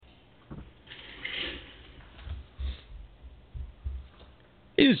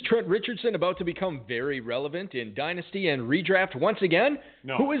Is Trent Richardson about to become very relevant in Dynasty and redraft once again?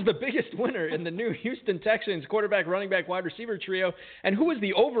 No. Who is the biggest winner in the new Houston Texans quarterback, running back, wide receiver trio? And who is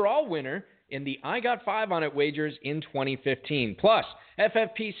the overall winner in the I Got 5 on It wagers in 2015? Plus,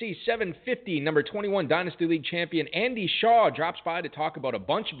 FFPC 750 number 21 Dynasty League champion Andy Shaw drops by to talk about a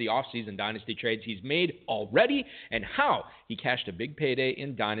bunch of the offseason Dynasty trades he's made already and how he cashed a big payday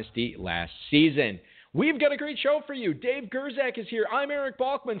in Dynasty last season. We've got a great show for you. Dave Gerzak is here. I'm Eric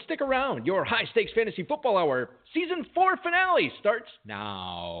Balkman. Stick around. Your High Stakes Fantasy Football Hour Season 4 finale starts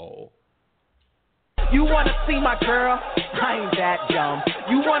now. You wanna see my girl? I ain't that dumb.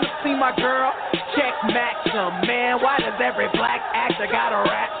 You wanna see my girl? Check Maxim. Man, why does every black actor gotta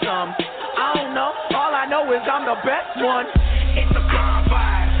rap some? I don't know. All I know is I'm the best one. It's a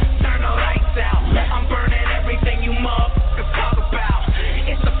bonfire. Turn the lights out. I'm burning everything you motherfuckers talk about.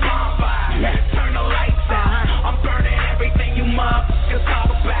 It's a bonfire. Turn the lights out. I'm burning everything you motherfuckers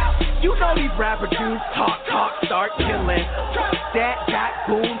talk about. You know these rapper dudes talk, start killing. That got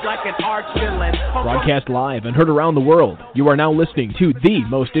goons like an arch villain. Broadcast live and heard around the world, you are now listening to the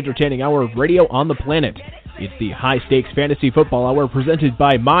most entertaining hour of radio on the planet. It's the High Stakes Fantasy Football Hour presented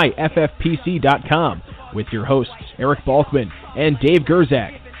by MyFFPC.com with your hosts Eric Balkman and Dave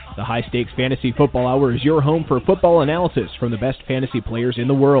Gerzak. The High Stakes Fantasy Football Hour is your home for football analysis from the best fantasy players in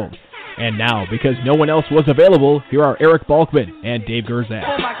the world. And now, because no one else was available, here are Eric Balkman and Dave Gerzak.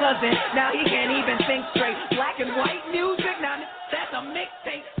 Oh, my cousin, now he can't even think straight. Black and white music, now that's a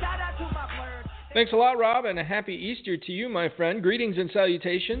mixtape. Shout out to my blurred. Thanks a lot, Rob, and a happy Easter to you, my friend. Greetings and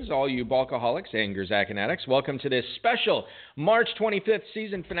salutations, all you Balkaholics and Gerzak addicts. Welcome to this special March 25th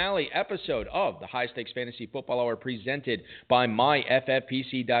season finale episode of the High Stakes Fantasy Football Hour presented by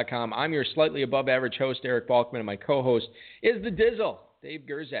MyFFPC.com. I'm your slightly above average host, Eric Balkman, and my co-host is the Dizzle, Dave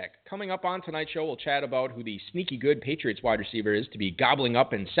Gerzak. Coming up on tonight's show, we'll chat about who the sneaky good Patriots wide receiver is to be gobbling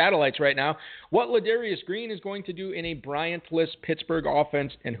up in satellites right now, what Ladarius Green is going to do in a Bryant-less Pittsburgh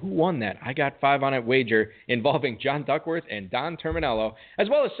offense, and who won that I Got 5 on It wager involving John Duckworth and Don Terminello, as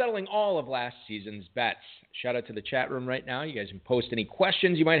well as settling all of last season's bets. Shout out to the chat room right now. You guys can post any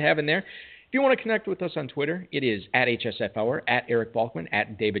questions you might have in there. If you want to connect with us on Twitter, it is at HSF Hour, at Eric Balkman,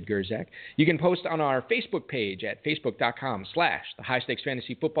 at David Gerzak. You can post on our Facebook page at facebook.com/the High Stakes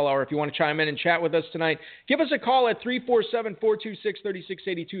Fantasy Football Hour. If you want to chime in and chat with us tonight, give us a call at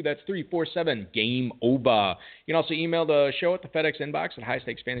 347-426-3682. That's 347-GAME-OBA. You can also email the show at the FedEx inbox at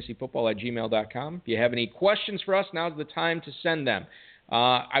highstakesfantasyfootball@gmail.com. If you have any questions for us, now's the time to send them.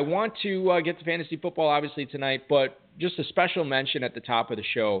 I want to get to fantasy football, obviously, tonight, but just a special mention at the top of the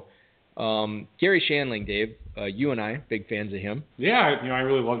show. Gary Shandling, Dave, you and I, big fans of him. Yeah, I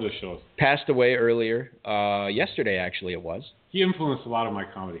really love those shows. Passed away earlier, yesterday actually it was. He influenced a lot of my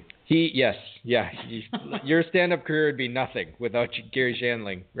comedy. Your stand-up career would be nothing without Gary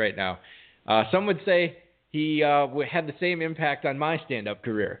Shandling right now. Some would say he had the same impact on my stand-up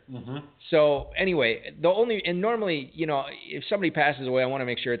career. Mm-hmm. So anyway, normally, if somebody passes away, I want to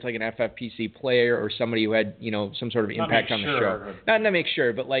make sure it's like an FFPC player or somebody who had, some sort of impact on the show. Not to make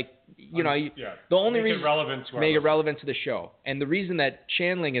sure, but the only reason make it relevant to the show. And the reason that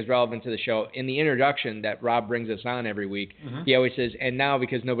Shandling is relevant to the show, in the introduction that Rob brings us on every week, mm-hmm. he always says, and now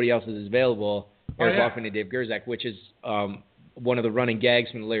because nobody else is available, Eric Balkman and Dave Gerzak, which is one of the running gags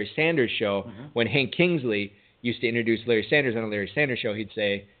from the Larry Sanders show. Mm-hmm. When Hank Kingsley used to introduce Larry Sanders on a Larry Sanders show, he'd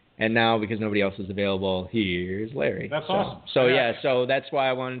say, and now because nobody else is available, here's Larry. That's awesome. So that's why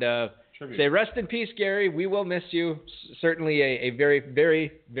I wanted to say rest in peace, Gary. We will miss you. Certainly a very,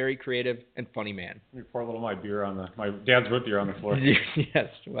 very, very creative and funny man. Let me pour a little of my dad's root beer on the floor. Yes,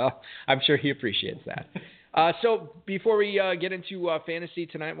 well, I'm sure he appreciates that. So before we get into fantasy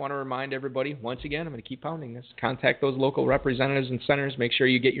tonight, I want to remind everybody, once again, I'm going to keep pounding this. Contact those local representatives and centers. Make sure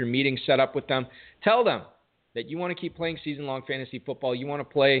you get your meetings set up with them. Tell them that you want to keep playing season-long fantasy football. You want to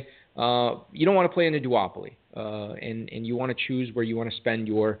play. You don't want to play in a duopoly, and you want to choose where you want to spend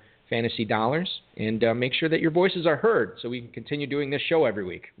your fantasy dollars, and make sure that your voices are heard so we can continue doing this show every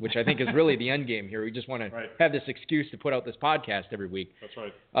week, which I think is really the end game here. We just want to have this excuse to put out this podcast every week. That's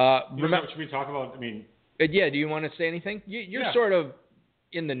right. Should we talk about, do you want to say anything? You're sort of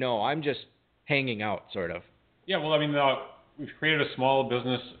in the know. I'm just hanging out, sort of. Yeah, well, we've created a small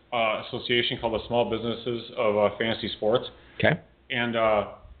business association called the Small Businesses of Fantasy Sports. Okay. And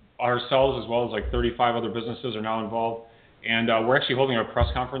ourselves, as well as 35 other businesses, are now involved. And we're actually holding a press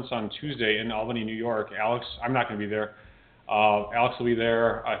conference on Tuesday in Albany, New York. Alex, I'm not going to be there. Alex will be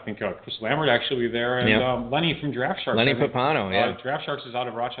there. I think Chris Lambert actually will be there. And Lenny from Draft Sharks. Lenny Papano, yeah. Draft Sharks is out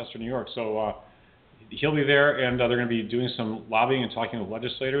of Rochester, New York. So he'll be there, and they're going to be doing some lobbying and talking with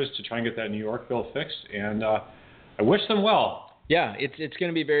legislators to try and get that New York bill fixed. And I wish them well. Yeah, it's going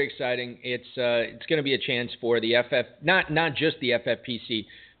to be very exciting. It's going to be a chance for the not just the FFPC,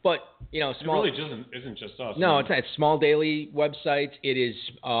 but small. It really isn't just us. No, it's not. It's small daily websites. It is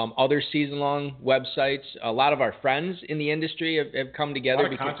other season-long websites. A lot of our friends in the industry have come together.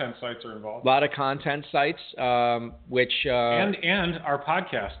 A lot of content sites are involved. A lot of content sites, which and our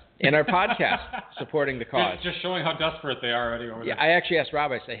podcast. And our podcast supporting the cause. Just showing how desperate they are already over there. I actually asked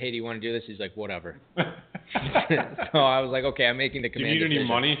Rob, I said, hey, do you want to do this? He's like, whatever. So I was like, okay, I'm making the command decision. Do you need any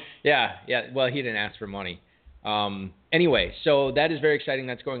money? Yeah. Well, he didn't ask for money. Anyway, so that is very exciting.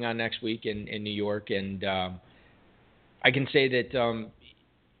 That's going on next week in New York. And I can say that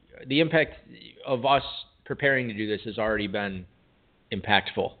the impact of us preparing to do this has already been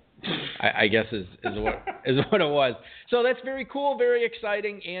impactful. I guess is what it was. So that's very cool, very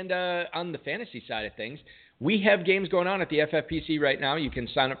exciting. And on the fantasy side of things, we have games going on at the FFPC right now. You can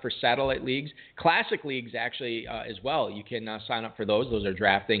sign up for satellite leagues, classic leagues actually as well. You can sign up for those. Those are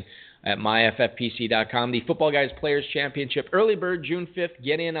drafting at myffpc.com. The Football Guys Players Championship early bird June 5th.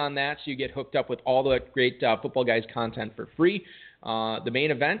 Get in on that so you get hooked up with all the great Football Guys content for free. The main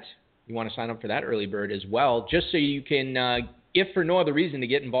event, you want to sign up for that early bird as well, just so you can if for no other reason to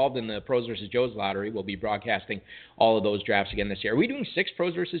get involved in the Pros vs. Joes lottery. We'll be broadcasting all of those drafts again this year. Are we doing 6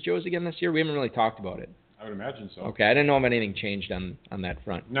 Pros vs. Joes again this year? We haven't really talked about it. I would imagine so. Okay, I didn't know if anything changed on that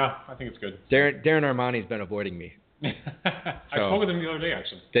front. No, I think it's good. Darren Armani's been avoiding me. I spoke with him the other day,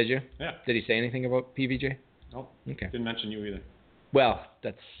 actually. Did you? Yeah. Did he say anything about PVJ? Nope. Okay. Didn't mention you either. Well,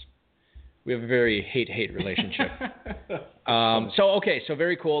 we have a very hate relationship. So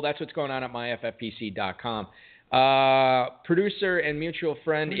very cool. That's what's going on at myffpc.com. Producer and mutual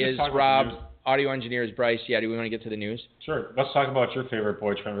friend is Rob. Audio engineer is Bryce. Yeah, do we want to get to the news? Sure. Let's talk about your favorite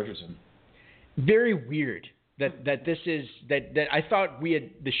boy, Trent Richardson. Very weird that this is that I thought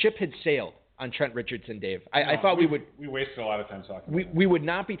the ship had sailed on Trent Richardson, Dave. I thought we wasted a lot of time talking about him. We would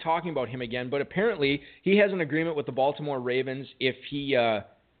not be talking about him again, but apparently he has an agreement with the Baltimore Ravens. If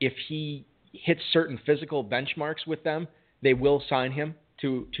he hits certain physical benchmarks with them, they will sign him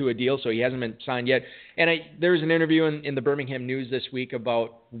to a deal, so he hasn't been signed yet. And there was an interview in the Birmingham News this week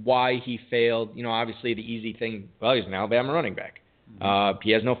about why he failed. Obviously the easy thing, well, he's an Alabama running back. Mm-hmm.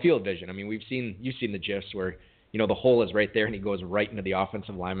 He has no field vision. I mean, you've seen the GIFs where, the hole is right there and he goes right into the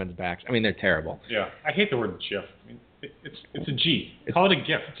offensive lineman's backs. I mean, they're terrible. Yeah, I hate the word GIF. I mean, it's a G. Call it a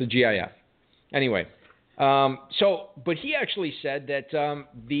GIF. It's a GIF. Anyway, but he actually said that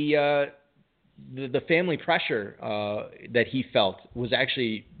the family pressure that he felt was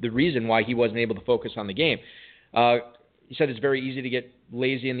actually the reason why he wasn't able to focus on the game. He said it's very easy to get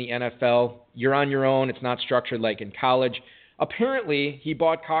lazy in the NFL. You're on your own. It's not structured like in college. Apparently, he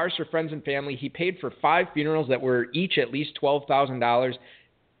bought cars for friends and family. He paid for 5 funerals that were each at least $12,000.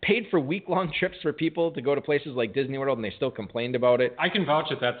 Paid for week-long trips for people to go to places like Disney World, and they still complained about it. I can vouch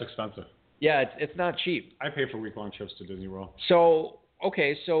that that's expensive. Yeah, it's not cheap. I pay for week-long trips to Disney World. So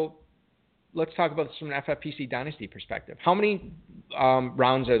let's talk about this from an FFPC Dynasty perspective. How many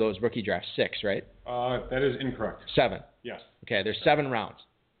rounds are those rookie drafts? 6, right? That is incorrect. 7. Yes. Okay, there's 7 rounds.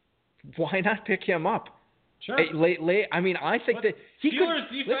 Why not pick him up? Sure. I mean, I think that he Steelers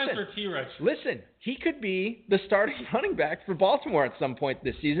could. defense Listen, or T-Rex? Listen, he could be the starting running back for Baltimore at some point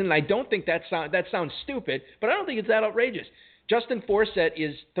this season, and I don't think that sounds stupid, but I don't think it's that outrageous. Justin Forsett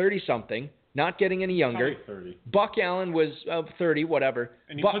is 30-something, not getting any younger. Probably 30. Buck Allen was 30, whatever.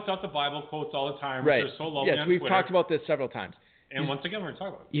 And he puts out the Bible quotes all the time, right. which are so lovely on we've Twitter. talked about this several times. And once again, we're going to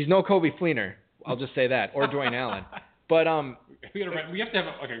talk about it. He's no Kobe Fleener. I'll just say that, or Dwayne Allen. But we have to have.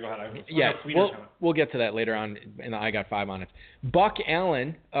 Okay, go ahead. We'll get to that later on in the I Got 5 on it. Buck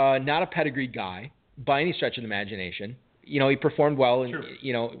Allen, not a pedigreed guy by any stretch of the imagination. He performed well,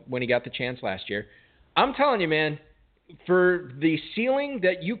 when he got the chance last year. I'm telling you, man, for the ceiling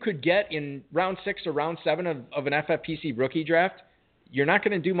that you could get in round 6 or round 7 of an FFPC rookie draft, you're not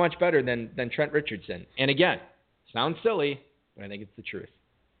going to do much better than Trent Richardson. And again, sounds silly, but I think it's the truth.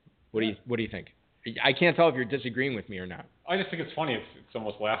 What do you think? I can't tell if you're disagreeing with me or not. I just think it's funny. It's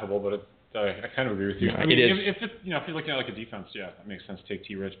almost laughable, but I kind of agree with you. Yeah, I mean, it is. If you're looking at like a defense, yeah, that makes sense to take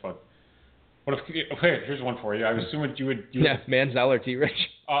T-Rich. But what if? Okay, here's one for you. I was assuming you would. Manziel or T-Rich.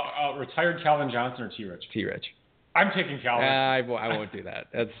 Retired Calvin Johnson or T-Rich. T-Rich. I'm taking Calvin. I won't do that.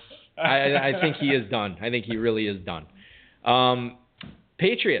 I think he is done. I think he really is done.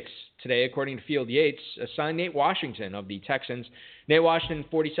 Patriots today, according to Field Yates, assigned Nate Washington of the Texans. Nate Washington,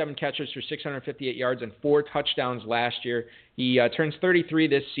 47 catches for 658 yards and 4 touchdowns last year. He turns 33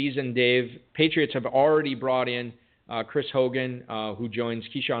 this season, Dave. Patriots have already brought in Chris Hogan, who joins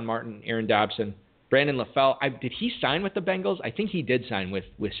Keyshawn Martin, Aaron Dobson, Brandon LaFell. Did he sign with the Bengals? I think he did sign with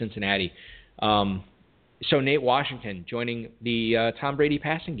Cincinnati. So Nate Washington joining the Tom Brady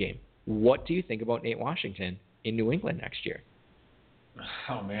passing game. What do you think about Nate Washington in New England next year?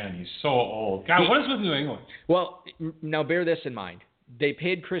 Oh, man, he's so old. God, what is with New England? Well, now bear this in mind. They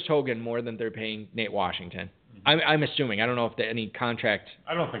paid Chris Hogan more than they're paying Nate Washington. I'm assuming. I don't know if any contract.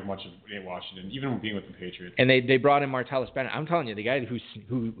 I don't think much of Nate Washington, even being with the Patriots. And they brought in Martellus Bennett. I'm telling you, the guy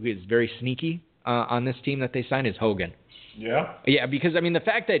who is very sneaky on this team that they signed is Hogan. Yeah? Yeah, because, I mean, the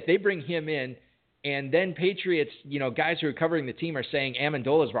fact that they bring him in and then Patriots, guys who are covering the team are saying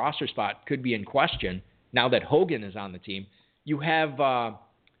Amendola's roster spot could be in question now that Hogan is on the team. You have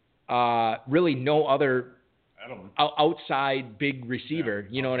really no other outside big receiver,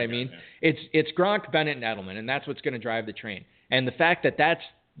 you know what I mean? Yeah. It's Gronk, Bennett, and Edelman, and that's what's going to drive the train. And the fact that that's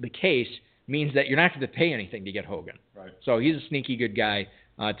the case means that you're not going to pay anything to get Hogan. Right. So he's a sneaky good guy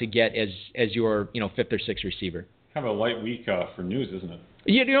to get as your fifth or sixth receiver. Kind of a light week for news, isn't it?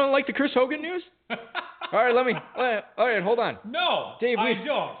 You don't like the Chris Hogan news? All right, hold on. No, Dave, I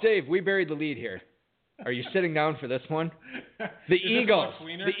don't. Dave, we buried the lead here. Are you sitting down for this one? The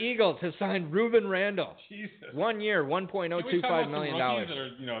Eagles have signed Ruben Randall. Jesus. 1 year, $1.025 million. That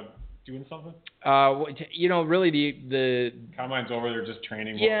are, doing something? Really the combine's over. They're just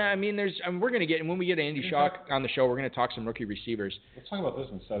training. Yeah, I mean, we're going to get, and when we get Andy Shaw on the show, we're going to talk some rookie receivers. Let's talk about this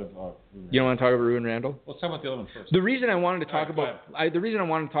instead of. You don't want to talk about Ruben Randall? Let's talk about the other one first. The reason I wanted to talk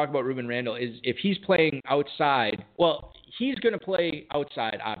about Ruben Randall is if he's playing outside. Well, he's going to play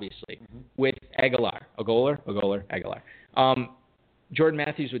outside, obviously, with Aguilar. Jordan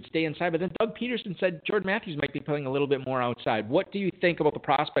Matthews would stay inside, but then Doug Peterson said Jordan Matthews might be playing a little bit more outside. What do you think about the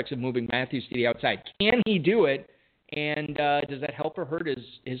prospects of moving Matthews to the outside? Can he do it, and does that help or hurt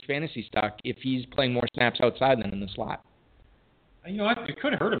his fantasy stock if he's playing more snaps outside than in the slot? It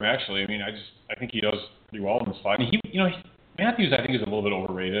could hurt him, actually. I mean, I think he does pretty well in the slot. And Matthews, I think, is a little bit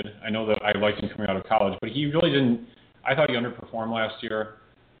overrated. I know that I liked him coming out of college, but he really didn't. I thought he underperformed last year.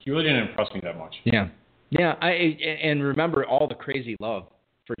 He really didn't impress me that much. Yeah. Yeah, and remember all the crazy love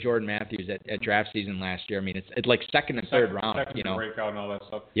for Jordan Matthews at draft season last year. I mean, it's like second and third round. Second breakout and all that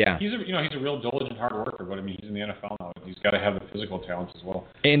stuff. Yeah. He's a real diligent hard worker, but I mean, he's in the NFL now. He's got to have the physical talents as well.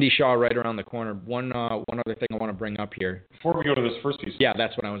 Andy Shaw right around the corner. One other thing I want to bring up here. Before we go to this first piece. Yeah,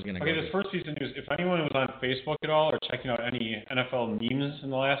 that's what I was going to go to. Okay, this first piece of news, if anyone was on Facebook at all or checking out any NFL memes in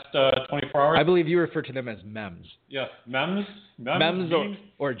the last 24 hours. I believe you refer to them as memes. Yes, memes. Memes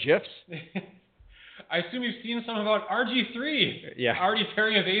or GIFs. I assume you've seen something about RG3. Yeah. Already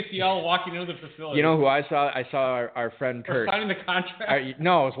tearing his ACL walking into the facility. You know who I saw? I saw our friend Kurt. Signing the contract?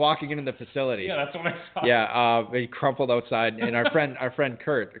 No, I was walking into the facility. Yeah, that's what I saw. Yeah, he crumpled outside, and our friend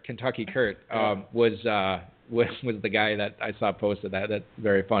Kurt, Kentucky Kurt, was the guy that I saw posted that. That's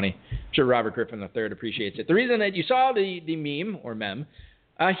very funny. I'm sure Robert Griffin III appreciates it. The reason that you saw the meme or meme,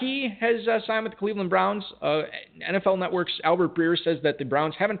 he has signed with the Cleveland Browns. NFL Network's Albert Breer says that the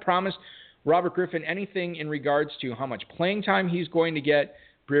Browns haven't promised Robert Griffin anything in regards to how much playing time he's going to get.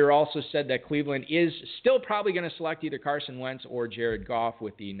 Breer also said that Cleveland is still probably going to select either Carson Wentz or Jared Goff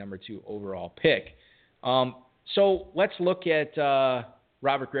with the number 2 overall pick. So let's look at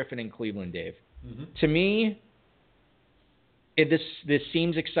Robert Griffin in Cleveland, Dave. Mm-hmm. To me, this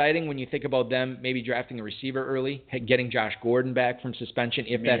seems exciting when you think about them maybe drafting a receiver early, getting Josh Gordon back from suspension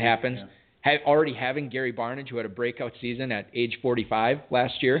if that happens. Yeah. Already having Gary Barnidge, who had a breakout season at age 45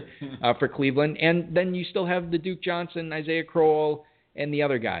 last year for Cleveland. And then you still have the Duke Johnson, Isaiah Crowell, and the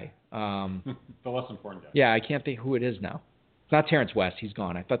other guy. The less important guy. Yeah, I can't think who it is now. It's not Terrence West. He's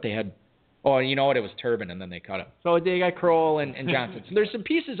gone. I thought they had – oh, you know what? It was Turbin, and then they cut him. So they got Crowell and Johnson. So there's some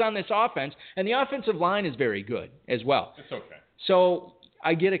pieces on this offense, and the offensive line is very good as well. It's okay. So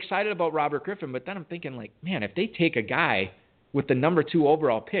I get excited about Robert Griffin, but then I'm thinking, like, man, if they take a guy – with the number 2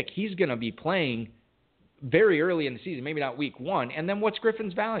 overall pick, he's going to be playing very early in the season, maybe not week 1. And then what's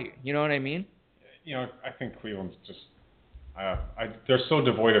Griffin's value? You know what I mean? I think Cleveland's just they're so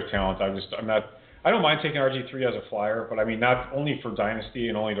devoid of talent. I don't mind taking RG3 as a flyer, but I mean, not only for Dynasty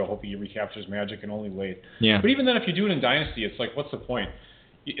and only to hope he recaptures magic and only late. Yeah. But even then, if you do it in Dynasty, it's like, what's the point?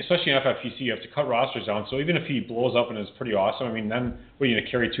 Especially in FFPC, you have to cut rosters down. So even if he blows up and is pretty awesome, I mean, then what are you going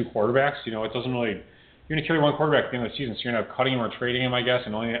to carry 2 quarterbacks? It doesn't really. You're going to carry 1 quarterback at the end of the season, so you're going to have cutting him or trading him, I guess,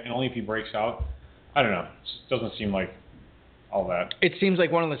 and only if he breaks out. I don't know. It just doesn't seem like all that. It seems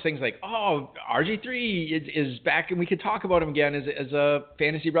like one of those things like, oh, RG3 is back, and we could talk about him again as a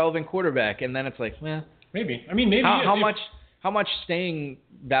fantasy-relevant quarterback. And then it's like, maybe. I mean, maybe. How much staying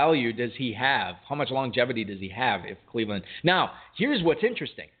value does he have? How much longevity does he have if Cleveland? Now, here's what's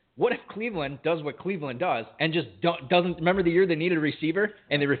interesting. What if Cleveland does what Cleveland does and just doesn't – remember the year they needed a receiver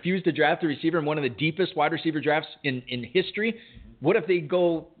and they refused to draft a receiver in one of the deepest wide receiver drafts in history? What if they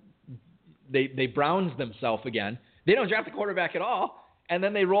go they Browns themselves again. They don't draft a quarterback at all, and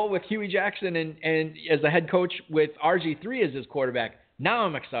then they roll with Huey Jackson and as the head coach with RG3 as his quarterback. Now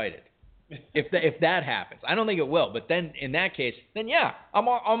I'm excited. If that happens, I don't think it will, but then in that case, then yeah, I'm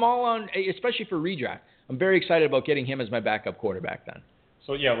all on, especially for redraft. I'm very excited about getting him as my backup quarterback then.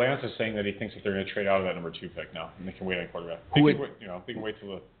 So yeah, Lance is saying that he thinks that they're going to trade out of that number 2 pick now, and they can wait on quarterback. They can wait till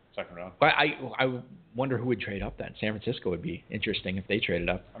the second round. But I wonder who would trade up then. San Francisco would be interesting if they traded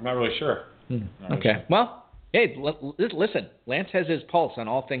up. I'm not really sure. Okay. Well, hey, listen. Lance has his pulse on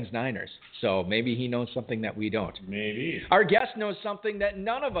all things Niners, so maybe he knows something that we don't. Maybe. Our guest knows something that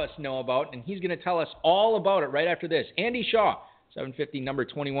none of us know about, and he's going to tell us all about it right after this. Andy Shaw, 750 number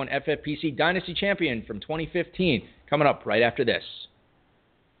 21 FFPC Dynasty champion from 2015, coming up right after this.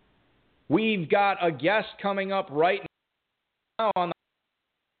 We've got a guest coming up right now on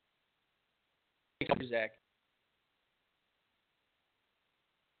the Zach.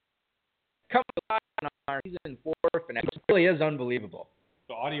 Coming live on our season 4 finale. It really is unbelievable.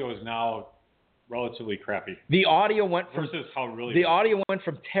 The audio is now relatively crappy. The audio went from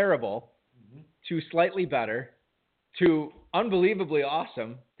terrible to slightly better to unbelievably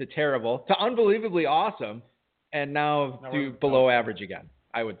awesome to terrible to unbelievably awesome, and now to below average again,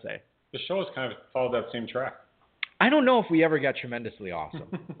 I would say. The show has kind of followed that same track. I don't know if we ever got tremendously awesome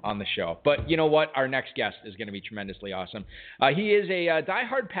on the show, but you know what? Our next guest is going to be tremendously awesome. He is a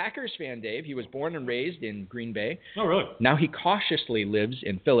diehard Packers fan, Dave. He was born and raised in Green Bay. Oh, really? Now he cautiously lives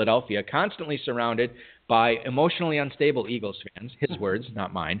in Philadelphia, constantly surrounded by emotionally unstable Eagles fans. His words,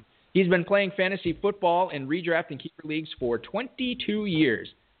 not mine. He's been playing fantasy football and redraft and keeper leagues for 22 years.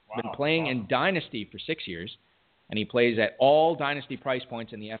 Wow. Been playing in Dynasty for 6 years. And he plays at all Dynasty price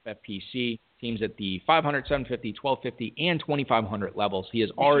points in the FFPC, teams at the 500, 750, 1250, and 2500 levels. He has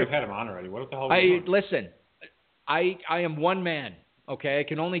already had him on already. What the hell? Listen, I am one man. Okay, I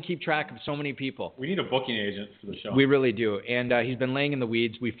can only keep track of so many people. We need a booking agent for the show. We really do. And he's been laying in the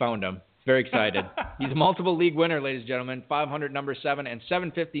weeds. We found him. Very excited. He's a multiple league winner, ladies and gentlemen. 500 number 7 and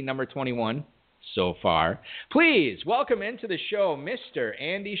 750 number 21. So far. Please welcome into the show, Mr.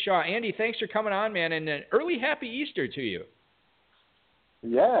 Andy Shaw. Andy, thanks for coming on, man, and an early happy Easter to you.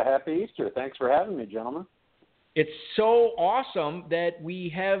 Yeah, happy Easter. Thanks for having me, gentlemen. It's so awesome that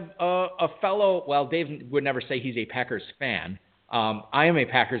we have a fellow, well, Dave would never say he's a Packers fan. I am a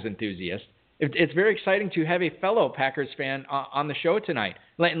Packers enthusiast. It's very exciting to have a fellow Packers fan on the show tonight.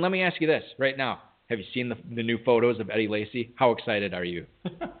 And let me ask you this right now. Have you seen the new photos of Eddie Lacy? How excited are you?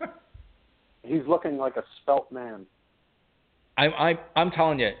 He's looking like a svelte man. I'm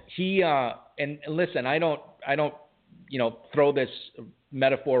telling you, he and listen, I don't throw this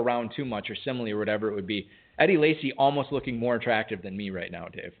metaphor around too much or simile or whatever it would be. Eddie Lacy almost looking more attractive than me right now,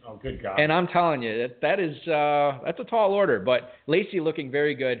 Dave. Oh, good God! And I'm telling you that's a tall order, but Lacy looking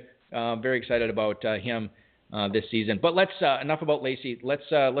very good. Very excited about him this season. But let's enough about Lacy. Let's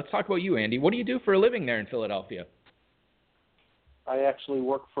talk about you, Andy. What do you do for a living there in Philadelphia? I actually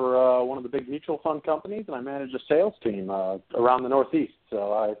work for one of the big mutual fund companies, and I manage a sales team around the Northeast.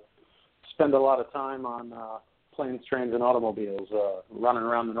 So I spend a lot of time on planes, trains, and automobiles running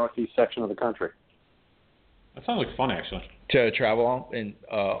around the Northeast section of the country. That sounds like fun, actually. To travel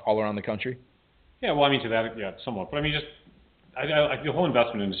all around the country? Yeah, well, I mean, to that, yeah, somewhat. But I mean, the whole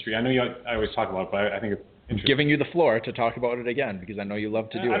investment industry, I know I always talk about it, but I think it's interesting. Giving you the floor to talk about it again, because I know you love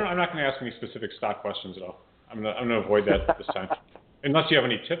to do it. I'm not going to ask any specific stock questions at all. I'm going to avoid that this time. Unless you have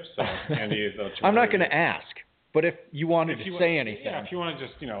any tips, Andy. I'm not going to ask, but if you wanted to say anything. Yeah, if you want to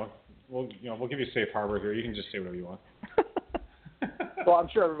just, we'll give you a safe harbor here. You can just say whatever you want. Well, I'm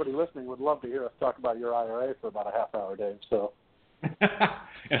sure everybody listening would love to hear us talk about your IRA for about a half hour, Dave. So.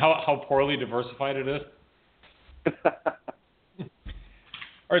 And how poorly diversified it is.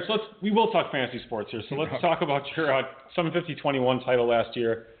 All right, so we will talk fantasy sports here. So let's talk about your 750-21 title last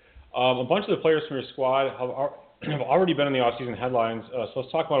year. A bunch of the players from your squad have already been in the offseason headlines, so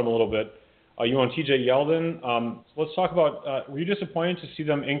let's talk about them a little bit. You own TJ Yeldon. So let's talk about, were you disappointed to see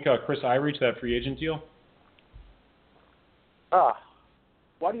them ink Chris Ivory to that free agent deal?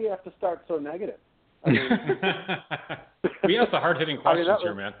 Why do you have to start so negative? I mean, we asked the hard-hitting questions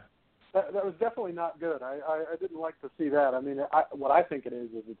here, man. That was definitely not good. I didn't like to see that. I mean, what I think it is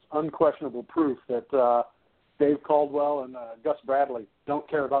it's unquestionable proof that Dave Caldwell and Gus Bradley don't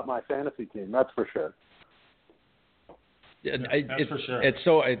care about my fantasy team. That's for sure. That's for sure.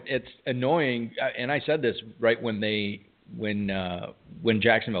 It's annoying, and I said this right when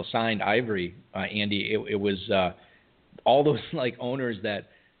Jacksonville signed Ivory, Andy. It was all those owners that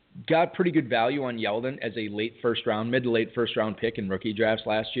got pretty good value on Yeldon as a mid to late first round pick in rookie drafts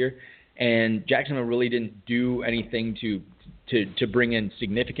last year, and Jacksonville really didn't do anything to to bring in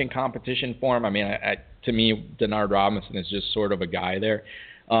significant competition for him. I mean, to me, Denard Robinson is just sort of a guy there.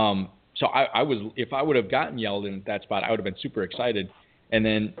 So I was, if I would have gotten Yeldon at that spot, I would have been super excited. And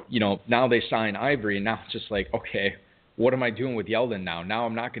then, now they sign Ivory, and now it's just like, okay, what am I doing with Yeldon now? Now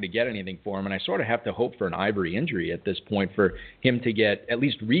I'm not going to get anything for him, and I sort of have to hope for an Ivory injury at this point for him to get at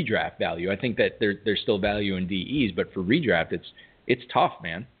least redraft value. I think that there's still value in DEs, but for redraft, it's tough,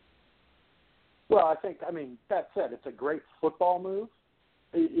 man. Well, that said, it's a great football move.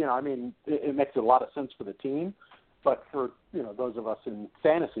 It makes a lot of sense for the team, but for, those of us in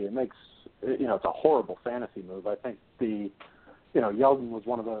fantasy, it makes, it's a horrible fantasy move. I think Yeldon was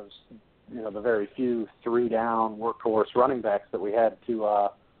one of those, the very few 3-down workhorse running backs that we had to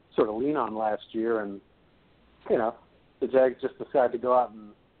sort of lean on last year. And, the Jags just decided to go out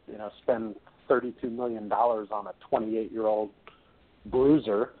and, spend $32 million on a 28-year-old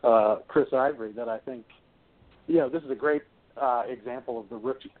bruiser, Chris Ivory, that I think, this is a great example of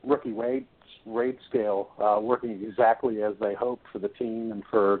the rookie wage scale working exactly as they hoped for the team and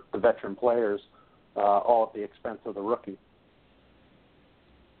for the veteran players, all at the expense of the rookie.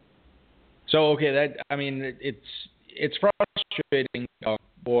 So, okay, it's frustrating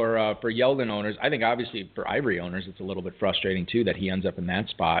for Yeldon owners. I think obviously for Ivory owners, it's a little bit frustrating too that he ends up in that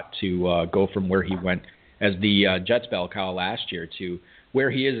spot to go from where he went as the Jets bell cow last year to where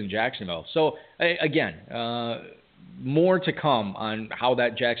he is in Jacksonville. So, again, more to come on how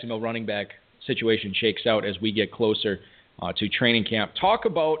that Jacksonville running back situation shakes out as we get closer to training camp. Talk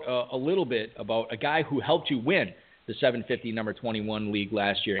about a little bit about a guy who helped you win the 750 number 21 league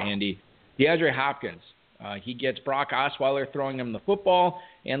last year, Andy, DeAndre Hopkins. He gets Brock Osweiler throwing him the football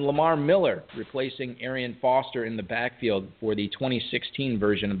and Lamar Miller replacing Arian Foster in the backfield for the 2016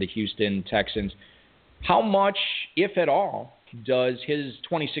 version of the Houston Texans. How much, if at all, does his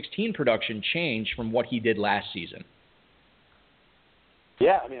 2016 production change from what he did last season?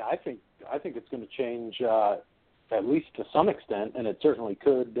 Yeah, I think it's going to change at least to some extent, and it certainly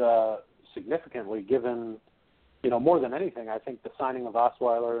could significantly given, more than anything, I think the signing of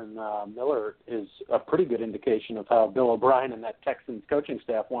Osweiler and Miller is a pretty good indication of how Bill O'Brien and that Texans coaching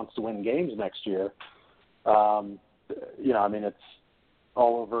staff wants to win games next year. It's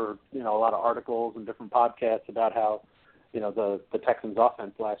all over, a lot of articles and different podcasts about how, the Texans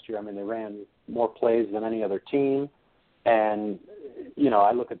offense last year, they ran more plays than any other team. And,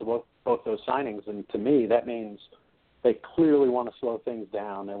 I look at both those signings, and to me, that means they clearly want to slow things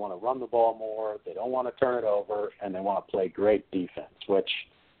down. They want to run the ball more. They don't want to turn it over, and they want to play great defense, which,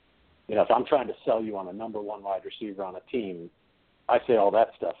 if I'm trying to sell you on a number one wide receiver on a team, I say all that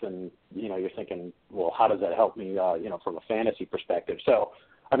stuff, and, you're thinking, well, how does that help me, from a fantasy perspective? So,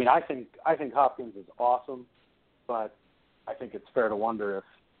 I think Hopkins is awesome, but I think it's fair to wonder if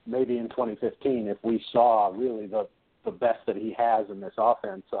maybe in 2015, if we saw really the best that he has in this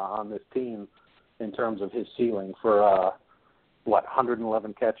offense on this team in terms of his ceiling for,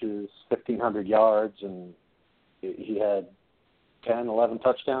 111 catches, 1,500 yards, and he had 11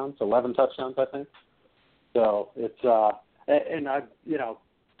 touchdowns, I think. So it's, and I,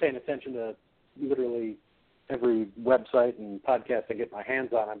 paying attention to literally every website and podcast I get my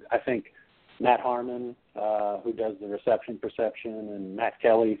hands on, I think Matt Harmon, who does the reception perception, and Matt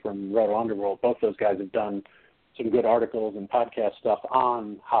Kelly from Roto Underworld, both those guys have done some good articles and podcast stuff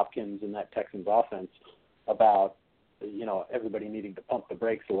on Hopkins and that Texans offense about, everybody needing to pump the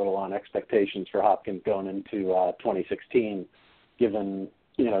brakes a little on expectations for Hopkins going into 2016, given,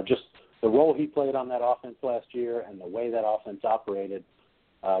 just the role he played on that offense last year and the way that offense operated,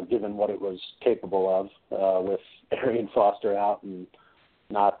 given what it was capable of with Arian Foster out and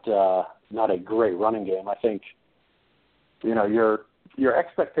not a great running game. I think, your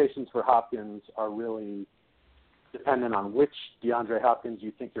expectations for Hopkins are really dependent on which DeAndre Hopkins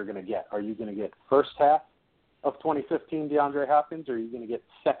you think you're going to get. Are you going to get first half of 2015 DeAndre Hopkins, or are you going to get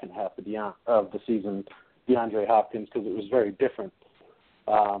second half of the season DeAndre Hopkins? Because it was very different.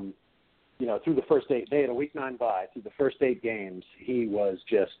 Through the first 8, they had a week 9 bye. Through the first 8 games, he was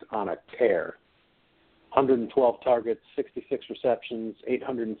just on a tear. 112 targets, 66 receptions,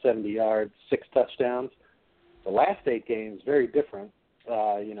 870 yards, 6 touchdowns. The last 8 games, very different.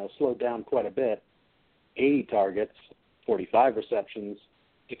 Slowed down quite a bit. 80 targets, 45 receptions,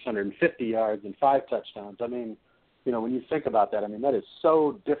 650 yards, and 5 touchdowns. When you think about that, that is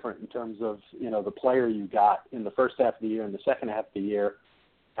so different in terms of, the player you got in the first half of the year and the second half of the year.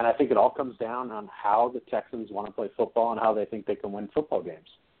 And I think it all comes down on how the Texans want to play football and how they think they can win football games.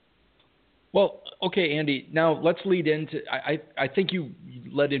 Well, okay, Andy, now let's lead into – I think you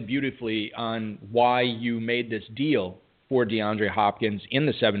led in beautifully on why you made this deal for DeAndre Hopkins in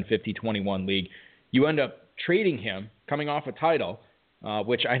the 750-21 league. You end up trading him, coming off a title,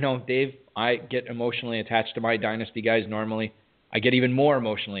 which I know, Dave, I get emotionally attached to my Dynasty guys normally. I get even more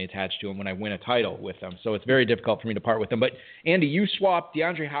emotionally attached to them when I win a title with them. So it's very difficult for me to part with them. But, Andy, you swapped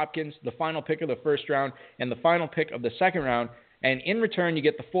DeAndre Hopkins, the final pick of the first round, and the final pick of the second round. And in return, you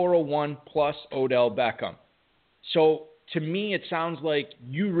get the 401 plus Odell Beckham. So to me, it sounds like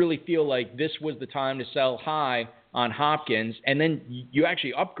you really feel like this was the time to sell high on Hopkins. And then you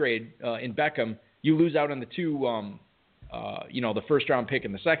actually upgrade in Beckham. You lose out on the two, the first round pick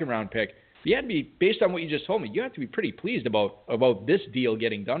and the second round pick. You had to be, based on what you just told me, you have to be pretty pleased about this deal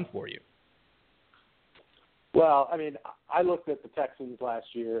getting done for you. Well, I mean, I looked at the Texans last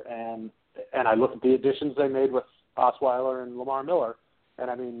year, and I looked at the additions they made with Osweiler and Lamar Miller,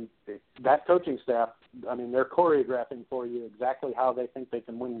 and I mean, that coaching staff, I mean, they're choreographing for you exactly how they think they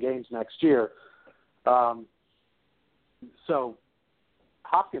can win games next year. So,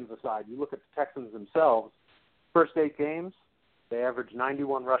 Hopkins aside, you look at the Texans themselves, first 8 games, they averaged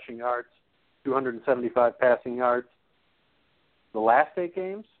 91 rushing yards, 275 passing yards. The last 8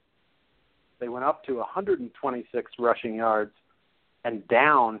 games, they went up to 126 rushing yards and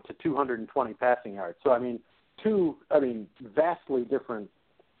down to 220 passing yards. So, I mean, vastly different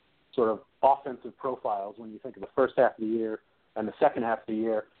sort of offensive profiles when you think of the first half of the year and the second half of the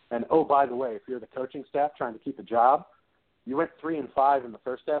year. And, oh, by the way, if you're the coaching staff trying to keep a job, you went 3-5 in the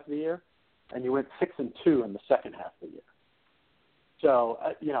first half of the year, and you went 6-2 in the second half of the year. So,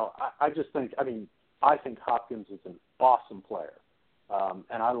 I just think, I think Hopkins is an awesome player,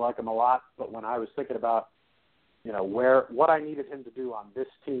 and I like him a lot. But when I was thinking about, what I needed him to do on this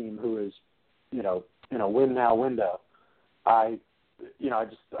team, who is, in a win now window, I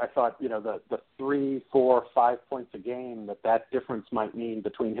thought, the 3, 4, 5 points a game that difference might mean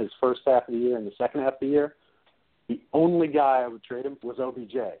between his first half of the year and the second half of the year. The only guy I would trade him was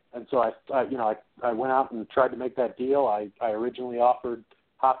OBJ. And so I went out and tried to make that deal. I originally offered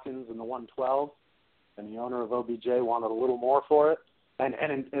Hopkins in the 112, and the owner of OBJ wanted a little more for it. And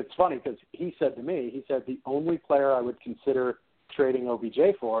it's funny because he said to me, the only player I would consider trading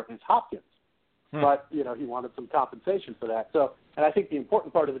OBJ for is Hopkins. But, he wanted some compensation for that. So, and I think the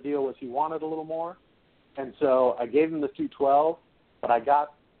important part of the deal was he wanted a little more. And so I gave him the 212, but I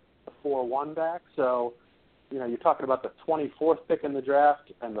got the 4-1 back. So, you're talking about the 24th pick in the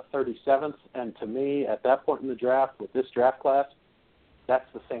draft and the 37th. And to me, at that point in the draft, with this draft class, that's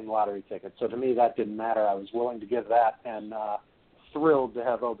the same lottery ticket. So to me, that didn't matter. I was willing to give that, and thrilled to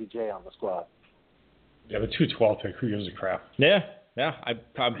have OBJ on the squad. Yeah, the 212 pick, who gives a crap? Yeah,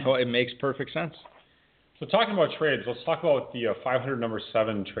 it makes perfect sense. So talking about trades, let's talk about the 500 number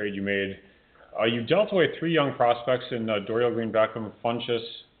 7 trade you made. You dealt away 3 young prospects in Dorial Green-Beckham, Funchess,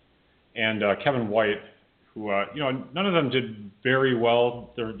 and Kevin White, who, none of them did very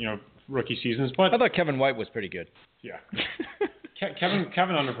well their, rookie seasons. But I thought Kevin White was pretty good. Yeah. Kevin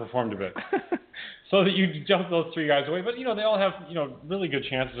underperformed a bit. So that you dealt those 3 guys away. But, they all have, really good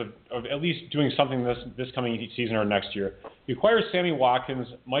chances of at least doing something this coming season or next year. You acquired Sammy Watkins,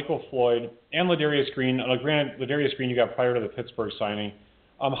 Michael Floyd, and Ladarius Green. Granted, Ladarius Green you got prior to the Pittsburgh signing.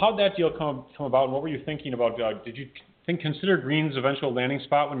 How did that deal come about, and what were you thinking about? Did you consider Green's eventual landing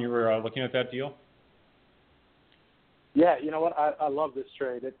spot when you were looking at that deal? Yeah, you know what? I love this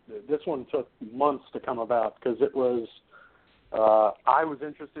trade. This one took months to come about because it was I was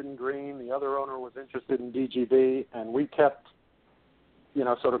interested in Green, the other owner was interested in DGB, and we kept,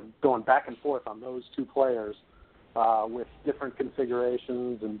 sort of going back and forth on those 2 players with different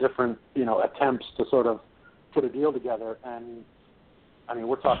configurations and different, attempts to sort of put a deal together. And,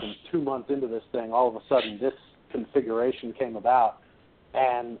 we're talking 2 months into this thing, all of a sudden this configuration came about.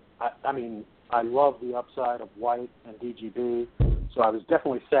 And, I love the upside of White and DGB, so I was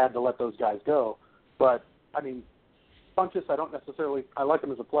definitely sad to let those guys go. But, Funchess, I like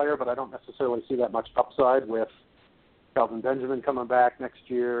him as a player, but I don't necessarily see that much upside with Kelvin Benjamin coming back next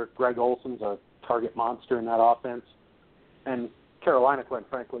year. Greg Olson's a target monster in that offense. And Carolina, quite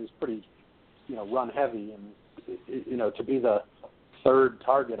frankly, is pretty, run-heavy. And, to be the 3rd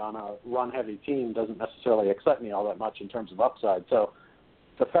target on a run-heavy team doesn't necessarily excite me all that much in terms of upside. So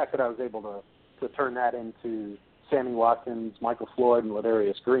the fact that I was able to turn that into Sammy Watkins, Michael Floyd, and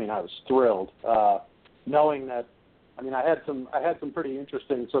Ladarius Green, I was thrilled, knowing that. I had some pretty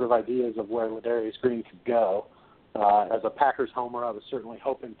interesting sort of ideas of where Ladarius Green could go. As a Packers homer, I was certainly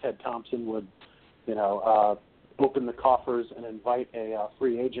hoping Ted Thompson would, open the coffers and invite a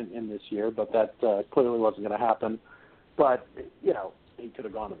free agent in this year, but that clearly wasn't going to happen. But, he could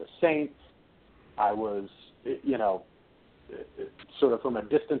have gone to the Saints. I was, sort of from a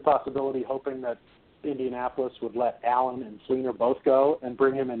distant possibility, hoping that Indianapolis would let Allen and Fleener both go and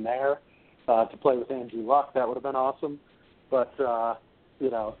bring him in there. to play with Andrew Luck. That would have been awesome. But,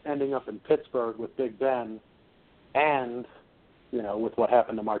 ending up in Pittsburgh with Big Ben and, with what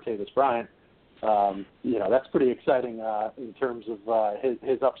happened to Martavis Bryant, that's pretty exciting in terms of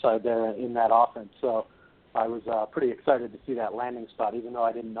his upside there in that offense. So I was pretty excited to see that landing spot, even though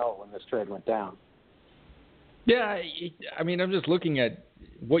I didn't know when this trade went down. Yeah, I'm just looking at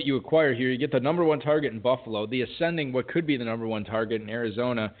what you acquire here. You get the number one target in Buffalo, the ascending what could be the number one target in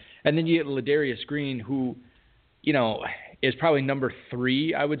Arizona, and then you get Ladarius Green, who, is probably number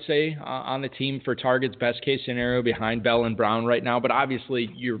 3, I would say, on the team for targets, best case scenario, behind Bell and Brown right now. But obviously,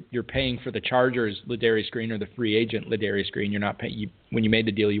 you're paying for the Chargers, Ladarius Green, or the free agent Ladarius Green. You're not paying. When you made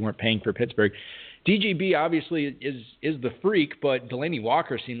the deal, you weren't paying for Pittsburgh. DGB obviously is the freak, but Delaney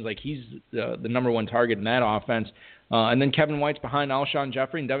Walker seems like he's the number one target in that offense. And then Kevin White's behind Alshon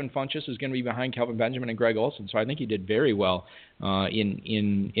Jeffrey, and Devin Funchess is going to be behind Kelvin Benjamin and Greg Olsen. So I think he did very well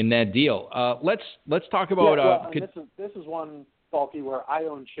in that deal. Let's talk about. This is one, Balky, where I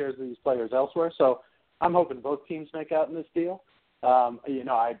own shares of these players elsewhere. So I'm hoping both teams make out in this deal.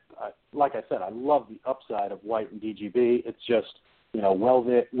 I like I said, I love the upside of White and DGB. It's just,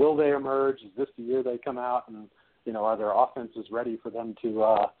 will they emerge? Is this the year they come out? And, are their offenses ready for them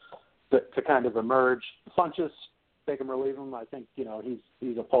to kind of emerge? Funchess, take him or leave him. I think,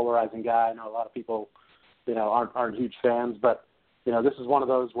 he's a polarizing guy. I know a lot of people, aren't huge fans. But, this is one of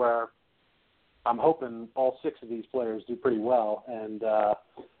those where I'm hoping all 6 of these players do pretty well. And,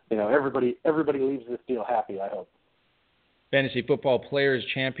 everybody leaves this deal happy, I hope. Fantasy Football Players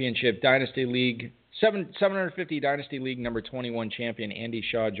Championship Dynasty League, 750 Dynasty League number 21 champion Andy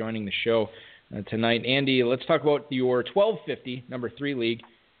Shaw joining the show tonight. Andy, let's talk about your 1250 number 3 league.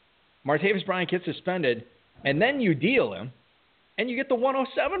 Martavis Bryant gets suspended, and then you deal him, and you get the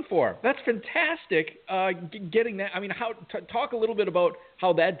 107 for him. That's fantastic. Getting that. Talk a little bit about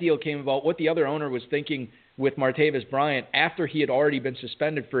how that deal came about. What the other owner was thinking with Martavis Bryant after he had already been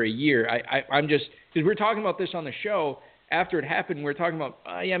suspended for a year. I'm just because we're talking about this on the show. After it happened, we were talking about,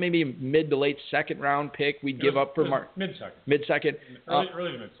 maybe a mid to late second round pick we'd give up for mid-second. Mid-second.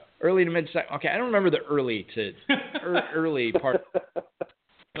 Early to mid-second. Early to mid-second. Okay, I don't remember the early to early part.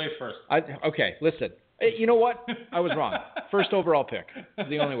 Late first. Okay, listen. You know what? I was wrong. First overall pick.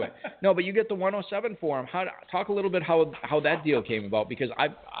 The only way. No, but you get the 107 for him. Talk a little bit how that deal came about, because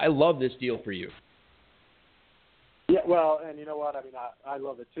I love this deal for you. Yeah, well, and you know what? I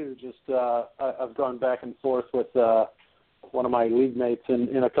love it too. Just I've gone back and forth with one of my league mates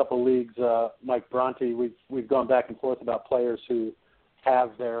in a couple leagues, Mike Bronte. We've gone back and forth about players who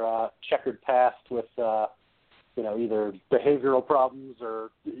have their checkered past with either behavioral problems or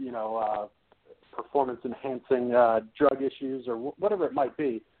performance enhancing drug issues or whatever it might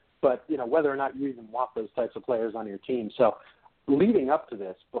be. But whether or not you even want those types of players on your team. So leading up to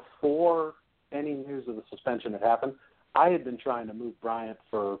this, before any news of the suspension had happened, I had been trying to move Bryant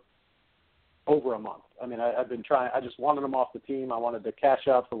for over a month. I've been trying. I just wanted him off the team. I wanted to cash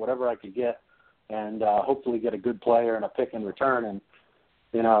out for whatever I could get and hopefully get a good player and a pick in return. And,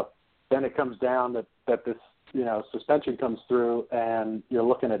 then it comes down that this, suspension comes through and you're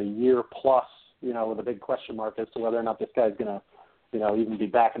looking at a year plus, with a big question mark as to whether or not this guy's going to, even be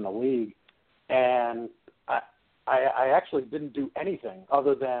back in the league. And I actually didn't do anything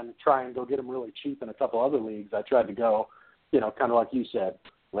other than try and go get him really cheap in a couple other leagues. I tried to go, kind of like you said,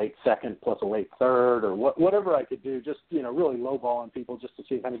 late second plus a late third or whatever I could do, just, really lowballing people just to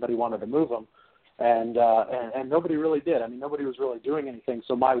see if anybody wanted to move them. And nobody really did. Nobody was really doing anything.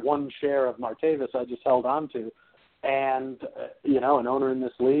 So my one share of Martavis I just held on to. And, an owner in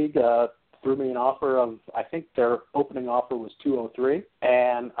this league threw me an offer of, I think their opening offer was 203.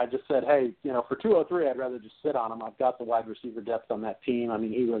 And I just said, hey, for 203, I'd rather just sit on him. I've got the wide receiver depth on that team.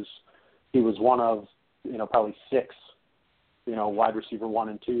 He was one of, probably 6, wide receiver 1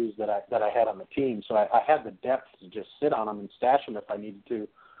 and 2s that I had on the team. So I had the depth to just sit on him and stash him if I needed to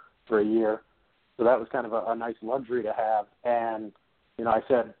for a year. So that was kind of a nice luxury to have. And, I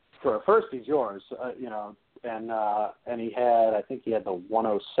said, for a first, he's yours, and he had, I think he had the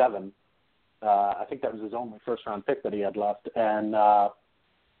 107. I think that was his only first-round pick that he had left. And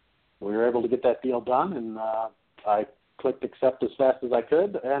we were able to get that deal done, and I clicked accept as fast as I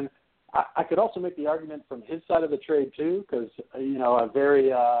could. And I could also make the argument from his side of the trade, too, because, a very,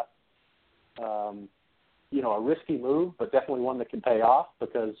 a risky move, but definitely one that can pay off.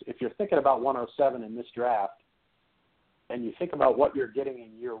 Because if you're thinking about 107 in this draft, and you think about what you're getting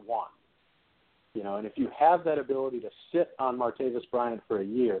in year one, and if you have that ability to sit on Martavis Bryant for a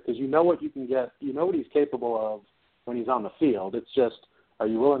year, because you know what you can get, what he's capable of when he's on the field. It's just, are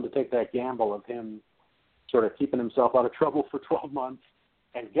you willing to take that gamble of him sort of keeping himself out of trouble for 12 months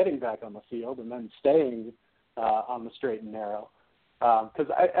and getting back on the field and then staying on the straight and narrow.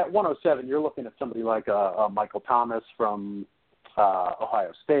 Because at 107, you're looking at somebody like a Michael Thomas from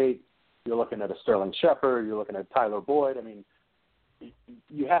Ohio State. You're looking at a Sterling Shepard. You're looking at Tyler Boyd. I mean,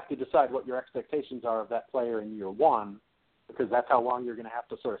 you have to decide what your expectations are of that player in year one, because that's how long you're going to have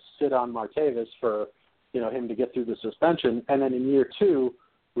to sort of sit on Martavis for, him to get through the suspension. And then in year two,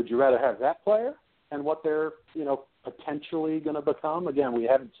 would you rather have that player and what they're, potentially going to become? Again, we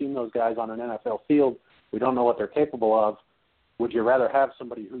haven't seen those guys on an NFL field. We don't know what they're capable of. Would you rather have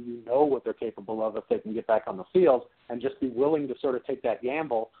somebody who you know what they're capable of if they can get back on the field and just be willing to sort of take that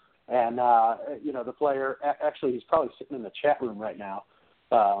gamble? And, the player, actually, he's probably sitting in the chat room right now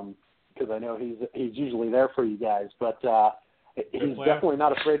because I know he's usually there for you guys. But he's definitely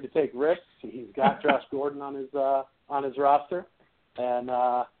not afraid to take risks. He's got Josh Gordon on his roster. And,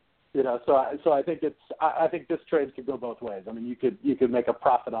 so I think I think this trade could go both ways. I mean, you could make a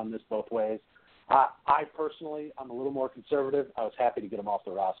profit on this both ways. I personally, I'm a little more conservative. I was happy to get him off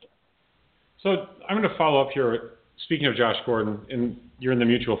the roster. So I'm going to follow up here. Speaking of Josh Gordon, and you're in the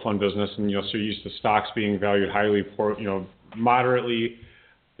mutual fund business, and so you're used to stocks being valued highly, moderately.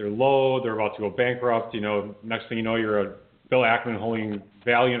 They're low. They're about to go bankrupt. Next thing you know, you're a Bill Ackman holding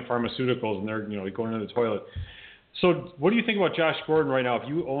Valiant Pharmaceuticals, and they're going into the toilet. So what do you think about Josh Gordon right now? If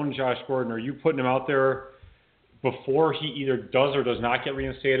you own Josh Gordon, are you putting him out there before he either does or does not get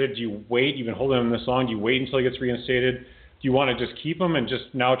reinstated? Do you wait? You've been holding him this long. Do you wait until he gets reinstated? Do you want to just keep him and just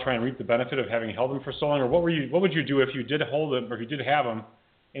now try and reap the benefit of having held him for so long? Or what would you do if you did hold him, or if you did have him?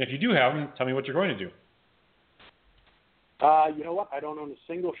 And if you do have him, tell me what you're going to do. You know what? I don't own a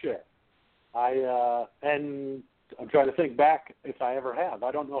single share. And I'm trying to think back if I ever have.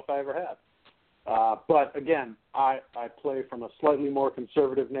 I don't know if I ever have. But again, I play from a slightly more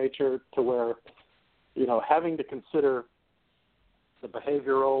conservative nature to where, having to consider the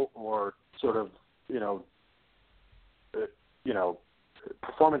behavioral or sort of,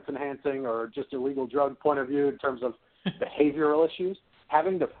 performance enhancing or just illegal drug point of view in terms of behavioral issues,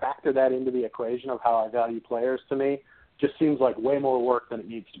 having to factor that into the equation of how I value players to me just seems like way more work than it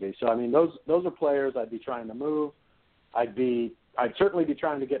needs to be. So, I mean, those are players I'd be trying to move. I'd certainly be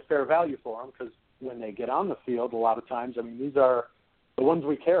trying to get fair value for them, because when they get on the field, a lot of times, I mean, these are the ones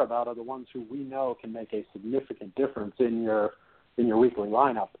we care about are the ones who we know can make a significant difference in your weekly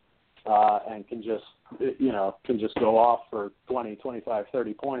lineup, and can just go off for 20, 25,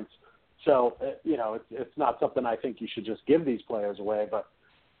 30 points. So, it's not something I think you should just give these players away, but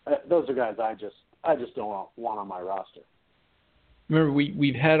those are guys I just don't want on my roster. Remember,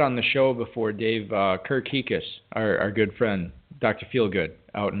 we've had on the show before, Dave, Kirk Hikas, our good friend, Dr. Feelgood,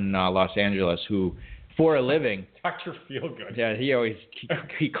 out in Los Angeles, who, for a living... Dr. Feelgood. Yeah,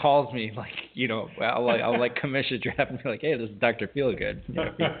 he calls me, like, I'll like commission draft and be like, hey, this is Dr. Feelgood.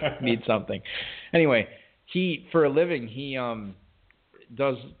 If you need something. Anyway, for a living, he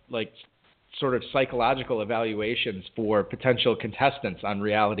does, like, sort of psychological evaluations for potential contestants on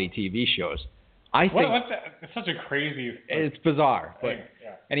reality TV shows. I think it's such a crazy. It's bizarre, but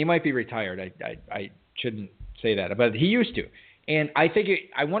yeah. And he might be retired. I shouldn't say that, but he used to. And I think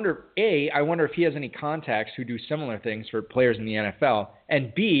I wonder if he has any contacts who do similar things for players in the NFL,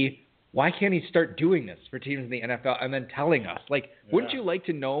 and B, why can't he start doing this for teams in the NFL and then telling us? Like, wouldn't you like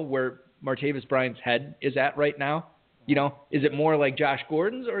to know where Martavis Bryant's head is at right now? Is it more like Josh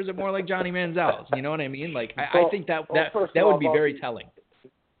Gordon's, or is it more like Johnny Manziel's? You know what I mean? Like, I think that would be very telling.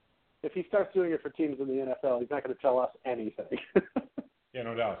 If he starts doing it for teams in the NFL, he's not going to tell us anything. Yeah,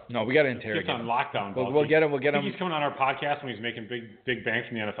 no doubt. No, we got to interrogate him. He's on lockdown. We'll get him. He's coming on our podcast when he's making big bang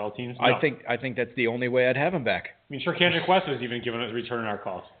from the NFL teams. No. I think that's the only way I'd have him back. I mean, sure, Kendrick West has even given us returning our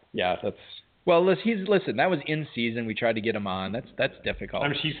calls. Yeah, listen. That was in season. We tried to get him on. That's difficult. I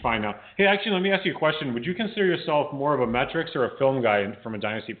mean, he's fine now. Hey, actually, let me ask you a question. Would you consider yourself more of a metrics or a film guy from a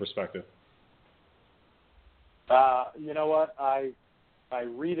dynasty perspective? You know what? I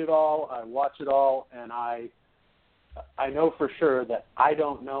read it all, I watch it all, and I know for sure that I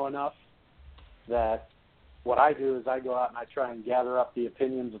don't know enough. That what I do is I go out and I try and gather up the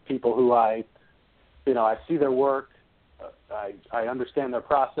opinions of people who I see their work, I understand their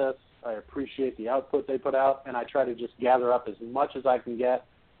process, I appreciate the output they put out, and I try to just gather up as much as I can get.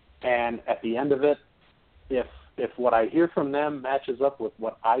 And at the end of it, if what I hear from them matches up with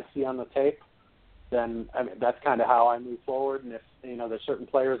what I see on the tape, then that's kind of how I move forward. And if there's certain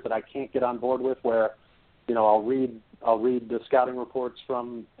players that I can't get on board with, where I'll read the scouting reports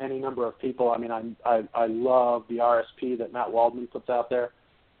from any number of people. I mean, I love the RSP that Matt Waldman puts out there.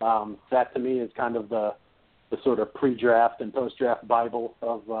 That to me is kind of the sort of pre-draft and post-draft Bible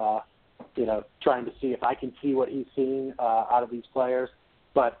of trying to see if I can see what he's seeing out of these players.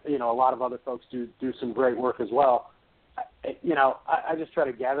 but a lot of other folks do some great work as well. I just try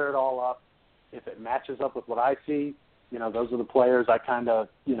to gather it all up. If it matches up with what I see, those are the players I kind of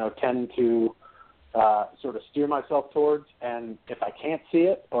tend to sort of steer myself towards. And if I can't see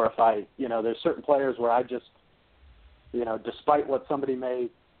it, or if there's certain players where I just, despite what somebody may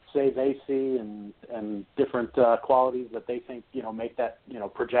say they see and different qualities that they think, make that,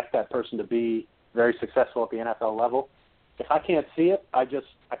 project that person to be very successful at the NFL level. If I can't see it, I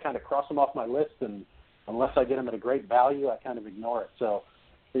kind of cross them off my list, and unless I get them at a great value, I kind of ignore it. So,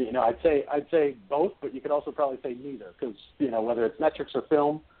 I'd say both, but you could also probably say neither, because, whether it's metrics or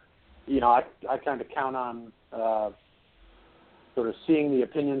film, I kind of count on sort of seeing the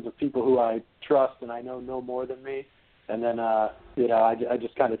opinions of people who I trust and I know more than me. And then, I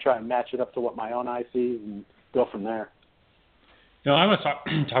just kind of try and match it up to what my own eye sees and go from there. I want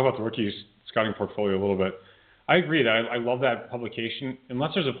to talk about the rookie scouting portfolio a little bit. I agree that I love that publication,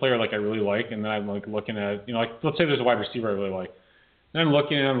 unless there's a player like I really like, and then I'm like looking at, let's say there's a wide receiver I really like. And I'm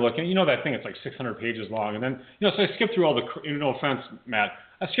looking, that thing, it's like 600 pages long. And then, so I skip through all the, no offense, Matt,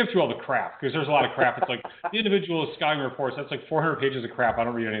 I skip through all the crap, because there's a lot of crap. It's like the individual scouting reports, that's like 400 pages of crap. I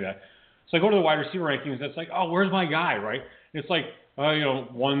don't read any of that. So I go to the wide receiver rankings, that's like, oh, where's my guy, right? And it's like,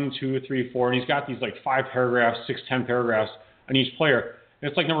 1, 2, 3, 4, and he's got these like 5 paragraphs, 6, 10 paragraphs on each player. And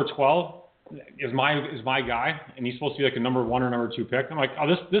it's like number 12 is my guy, and he's supposed to be like a number 1 or number 2 pick. I'm like, oh,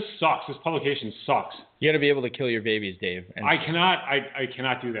 this sucks. This publication sucks. You got to be able to kill your babies, Dave. I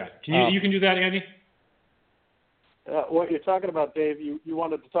cannot do that. You can do that, Andy? What you're talking about, Dave, you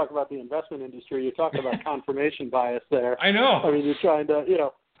wanted to talk about the investment industry. You're talking about confirmation bias there. I know. I mean, you're trying to,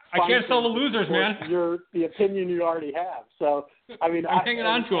 I can't sell the losers, man. The opinion you already have. So, I mean, I'm hanging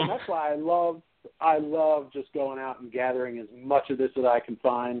on to them. That's why I love just going out and gathering as much of this that I can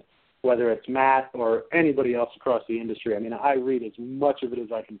find, whether it's Matt or anybody else across the industry. I mean, I read as much of it as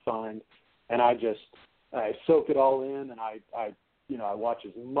I can find, and I soak it all in, and I watch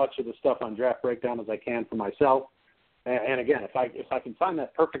as much of the stuff on Draft Breakdown as I can for myself. And again, if I can find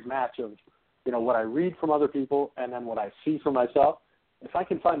that perfect match of, what I read from other people and then what I see for myself, if I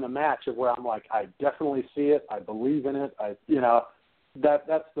can find the match of where I'm like, I definitely see it, I believe in it,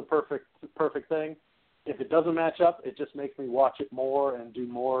 that's the perfect thing. If it doesn't match up, it just makes me watch it more and do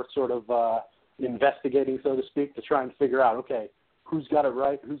more sort of investigating, so to speak, to try and figure out, okay, who's got it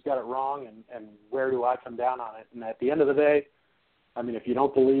right, who's got it wrong, and where do I come down on it. And at the end of the day, I mean, if you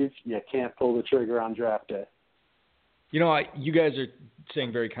don't believe, you can't pull the trigger on draft day. You guys are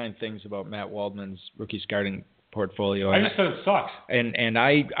saying very kind things about Matt Waldman's rookie scouting portfolio. I just said it sucks. And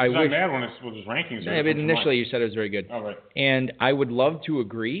I wish... I'm mad when his rankings are... Yeah, but initially you said it was very good. All right. And I would love to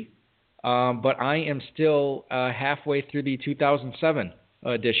agree, but I am still halfway through the 2007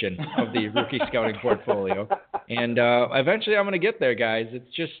 edition of the rookie scouting portfolio. And eventually I'm going to get there, guys.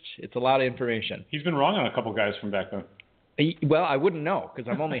 It's a lot of information. He's been wrong on a couple guys from back then. Well, I wouldn't know because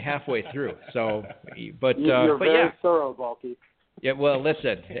I'm only halfway through. So, you're very thorough, Balky. Yeah, well,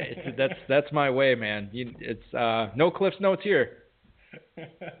 listen, that's my way, man. It's no Cliff's notes here.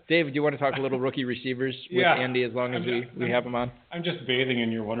 David, do you want to talk a little rookie receivers with Andy as long as we have him on? I'm just bathing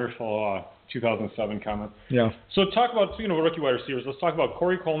in your wonderful 2007 comment. Yeah. So talk about, speaking of rookie wide receivers, let's talk about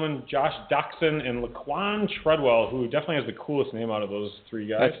Corey Coleman, Josh Doxson, and Laquan Treadwell, who definitely has the coolest name out of those three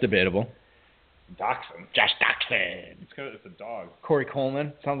guys. That's debatable. Doxson. Josh Doxson. It's a dog. Corey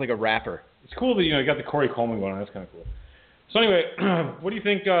Coleman. Sounds like a rapper. It's cool that you got the Corey Coleman going on. That's kind of cool. So anyway, what do you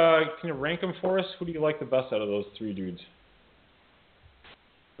think? Can you rank them for us? Who do you like the best out of those three dudes?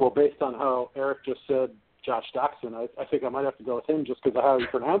 Well, based on how Eric just said Josh Doxson, I think I might have to go with him just because of how he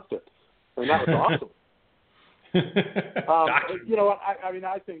pronounced it. I mean, that was awesome. You know what?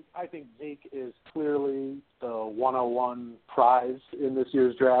 I think Zeke is clearly the 101 prize in this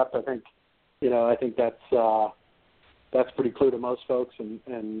year's draft. I think that's pretty clear to most folks, and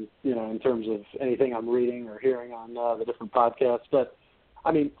in terms of anything I'm reading or hearing on the different podcasts. But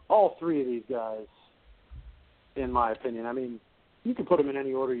I mean, all three of these guys, in my opinion, I mean, you can put them in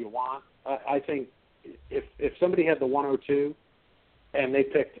any order you want. I think if somebody had the 102 and they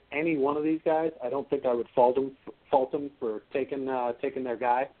picked any one of these guys, I don't think I would fault them for taking their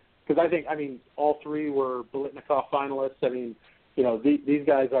guy, because I mean, all three were Biletnikoff finalists. I mean, these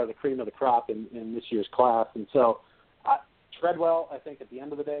guys are the cream of the crop in this year's class, and so Treadwell, I think at the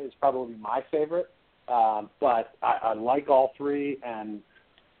end of the day, is probably my favorite. But I like all three, and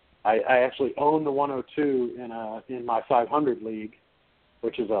I actually own the 102 in my 500 league,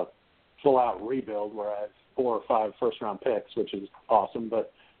 which is a full-out rebuild where I have 4 or 5 first-round picks, which is awesome.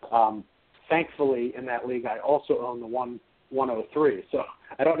 But thankfully, in that league, I also own the 103, so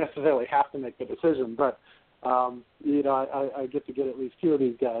I don't necessarily have to make the decision. But I get to get at least two of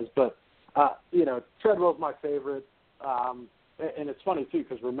these guys. But, Treadwell's my favorite. And it's funny, too,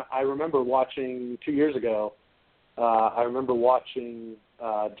 because I remember watching 2 years ago,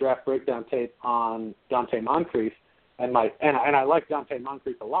 draft breakdown tape on Dante Moncrief. And I like Dante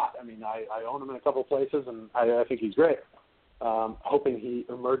Moncrief a lot. I mean, I own him in a couple places, and I think he's great. Hoping he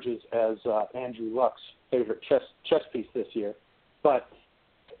emerges as Andrew Luck's favorite chess piece this year. But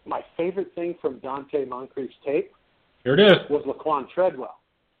my favorite thing from Dante Moncrief's tape here it is. Was Laquan Treadwell.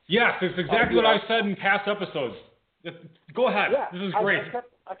 Yes, it's exactly what I've said in past episodes. Go ahead. Yeah, this is great.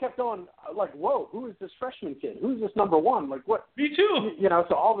 I kept going, like, whoa, who is this freshman kid? Who's this number one? Like, what? Me too.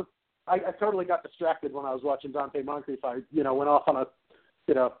 So I totally got distracted when I was watching Dante Moncrief. I, went off on a,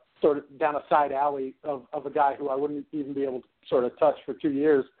 sort of down a side alley of a guy who I wouldn't even be able to sort of touch for 2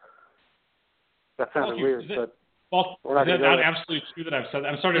 years. That sounded weird, but. Well, is that not absolutely true that I've said that?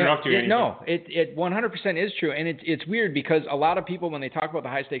 I'm sorry to interrupt you. No, it 100% is true. And it's weird because a lot of people, when they talk about the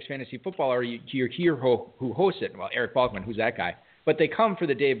high-stakes fantasy football, you hear who hosts it. Well, Eric Balkman, who's that guy? But they come for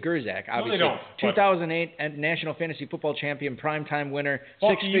the Dave Gerzak, obviously. No, they don't. 2008 National Fantasy Football Champion, primetime winner,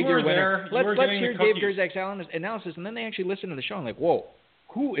 Balky, six-figure winner. Let's hear Dave cookies. Gerzak's analysis, and then they actually listen to the show and like, whoa,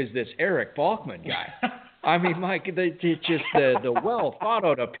 who is this Eric Balkman guy? I mean, Mike, just the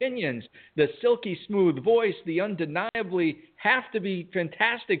well-thought-out opinions, the silky smooth voice, the undeniably have-to-be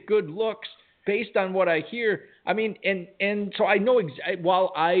fantastic good looks based on what I hear. I mean, and so I know,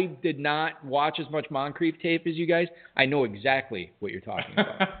 while I did not watch as much Moncrief tape as you guys, I know exactly what you're talking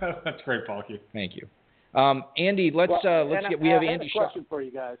about. That's great, Balky. Thank you. Andy, let's get. We have Andy. I had a question for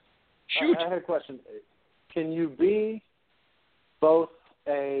you guys. Shoot. I had a question. Can you be both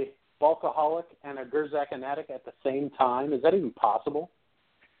a Bulkaholic and a Gerzak-anatic at the same time? Is that even possible?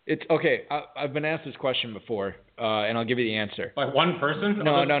 It's okay. I've been asked this question before, and I'll give you the answer. By one person?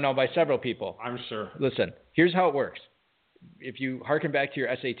 No, by several people. I'm sure. Listen, here's how it works. If you harken back to your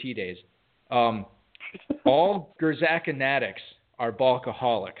SAT days, all Gerzak-anatics are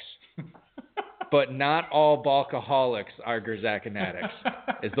Bulkaholics, but not all Bulkaholics are Gerzak-anatics,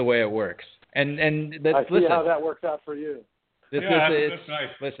 is the way it works. And I see how that works out for you. That's nice.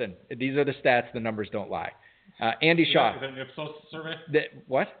 Listen, these are the stats. The numbers don't lie. Andy Shaw. Is that an Ipsos survey?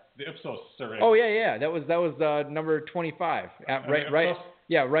 What? The Ipsos survey. Oh yeah. That was number 25. Right.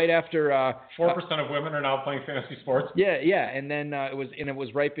 Yeah, right after. 4% of women are now playing fantasy sports. Yeah, and then it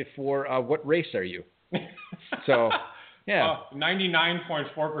was right before. What race are you? So, yeah.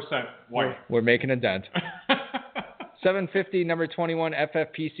 99.4% white. We're making a dent. 750, number 21,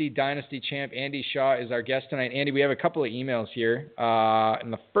 FFPC Dynasty champ Andy Shaw is our guest tonight. Andy, we have a couple of emails here.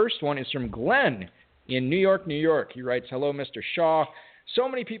 And the first one is from Glenn in New York, New York. He writes, hello, Mr. Shaw. So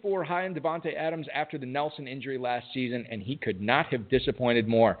many people were high on Davante Adams after the Nelson injury last season, and he could not have disappointed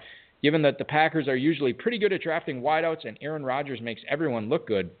more. Given that the Packers are usually pretty good at drafting wideouts and Aaron Rodgers makes everyone look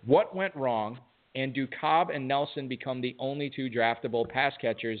good, what went wrong? And do Cobb and Nelson become the only two draftable pass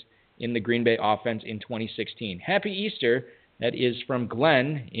catchers in the Green Bay offense in 2016. Happy Easter. That is from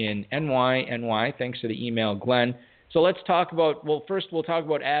Glenn in NY. Thanks for the email, Glenn. So let's talk about, first we'll talk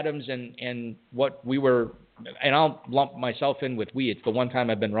about Adams and what we were, and I'll lump myself in with we. It's the one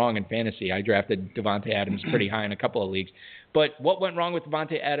time I've been wrong in fantasy. I drafted Davante Adams pretty high in a couple of leagues. But what went wrong with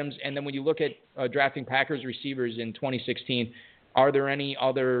Davante Adams? And then when you look at drafting Packers receivers in 2016, are there any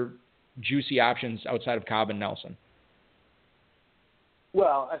other juicy options outside of Cobb and Nelson?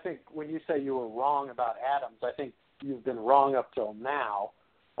 Well, I think when you say you were wrong about Adams, I think you've been wrong up till now.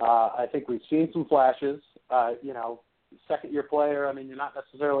 I think we've seen some flashes. Second-year player. I mean, you're not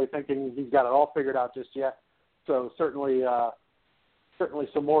necessarily thinking he's got it all figured out just yet. So certainly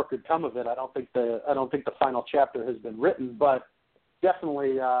some more could come of it. I don't think the final chapter has been written, but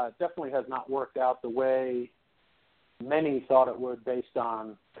definitely has not worked out the way many thought it would based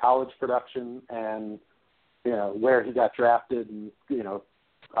on college production and where he got drafted, and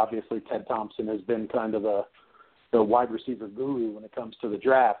obviously Ted Thompson has been kind of the wide receiver guru when it comes to the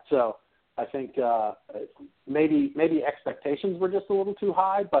draft. So I think maybe expectations were just a little too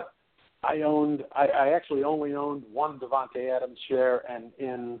high, but I actually only owned one Davante Adams share, and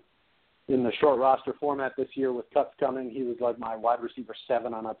in the short roster format this year with cuts coming, he was like my wide receiver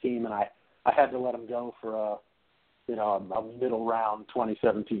 7 on a team, and I had to let him go for a middle round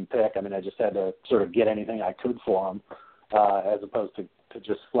 2017 pick. I mean, I just had to sort of get anything I could for him, as opposed to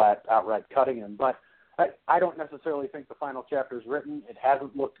just flat outright cutting him. But I don't necessarily think the final chapter is written. It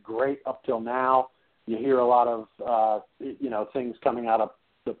hasn't looked great up till now. You hear a lot of things coming out of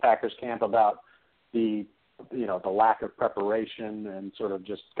the Packers camp about the lack of preparation and sort of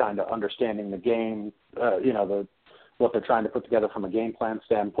just kind of understanding the game, what they're trying to put together from a game plan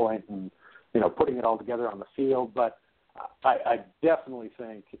standpoint, and putting it all together on the field. But I definitely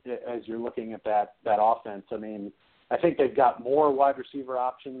think, as you're looking at that offense, I mean, I think they've got more wide receiver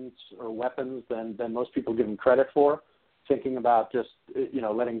options or weapons than most people give them credit for. Thinking about just,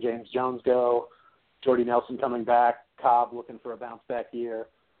 letting James Jones go, Jordy Nelson coming back, Cobb looking for a bounce-back year.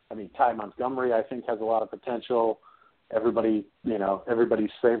 I mean, Ty Montgomery, I think, has a lot of potential. Everybody's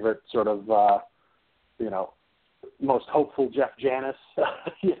favorite sort of, most hopeful Jeff Janis,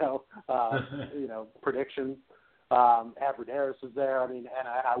 prediction. Aberderis is there. I mean, and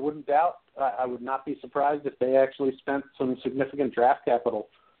I wouldn't doubt, I would not be surprised if they actually spent some significant draft capital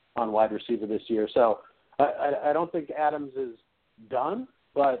on wide receiver this year. So I don't think Adams is done,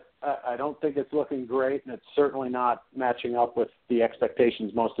 but I don't think it's looking great, and it's certainly not matching up with the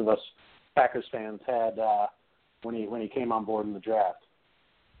expectations most of us Packers fans had when he came on board in the draft.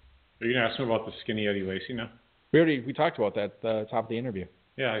 Are you going to ask him about the skinny Eddie Lacy now? We talked about that at the top of the interview.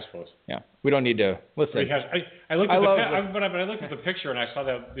 Yeah, I suppose. Yeah, we don't need to listen. I looked at the picture and I saw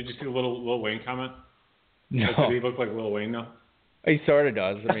that. Did you see the Lil Wayne comment? No. Does he look like Lil Wayne now? He sort of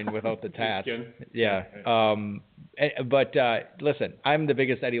does. I mean, without the tats. Yeah. But listen, I'm the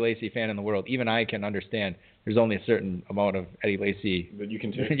biggest Eddie Lacy fan in the world. Even I can understand there's only a certain amount of Eddie Lacy that you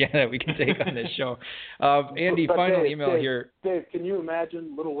can take. Yeah, that we can take on this show. Andy, but final Dave, email here. Dave, can you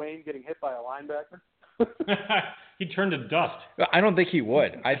imagine Lil Wayne getting hit by a linebacker? He'd turn to dust. I don't think he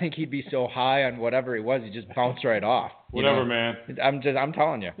would. I think he'd be so high on whatever he was, he'd just bounce right off. Whatever, man. I'm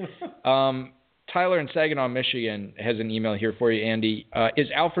telling you. Tyler in Saginaw, Michigan has an email here for you, Andy. Is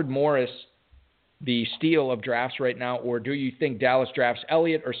Alfred Morris the steal of drafts right now, or do you think Dallas drafts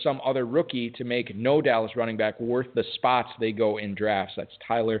Elliott or some other rookie to make no Dallas running back worth the spots they go in drafts? That's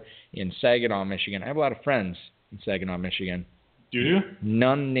Tyler in Saginaw, Michigan. I have a lot of friends in Saginaw, Michigan. Do you?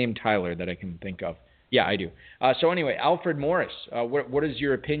 None named Tyler that I can think of. Yeah, I do. So anyway, Alfred Morris, what is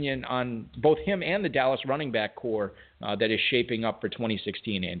your opinion on both him and the Dallas running back core that is shaping up for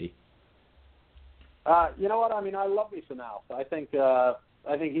 2016, Andy? You know what? I mean, I love me some Alf. I think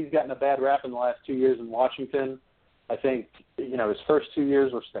he's gotten a bad rap in the last 2 years in Washington. I think, his first 2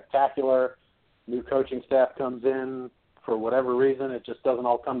 years were spectacular. New coaching staff comes in. For whatever reason, it just doesn't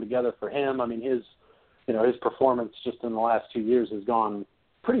all come together for him. I mean, his performance just in the last 2 years has gone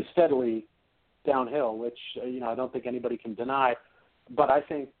pretty steadily downhill, which, I don't think anybody can deny. But I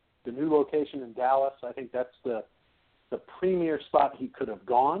think the new location in Dallas, I think that's the premier spot he could have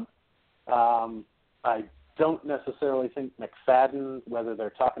gone. I don't necessarily think McFadden, whether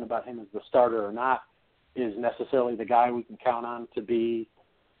they're talking about him as the starter or not, is necessarily the guy we can count on to be,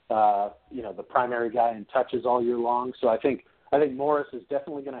 the primary guy in touches all year long. So I think Morris is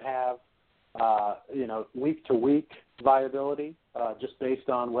definitely going to have, week-to-week viability, just based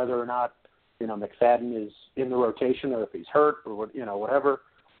on whether or not, McFadden is in the rotation or if he's hurt or, whatever.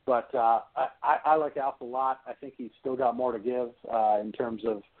 But I like Alf a lot. I think he's still got more to give in terms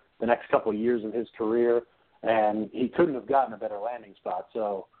of the next couple of years of his career, and he couldn't have gotten a better landing spot.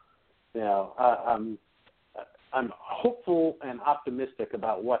 So, I'm hopeful and optimistic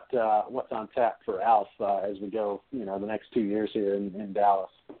about what's on tap for Alf as we go, the next 2 years here in Dallas.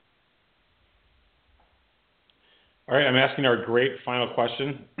 All right, I'm asking our great final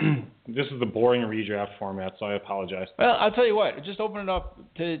question. This is the boring redraft format, so I apologize. Well, I'll tell you what. Just open it up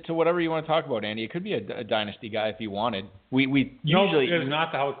to whatever you want to talk about, Andy. It could be a dynasty guy if you wanted. We usually no, it is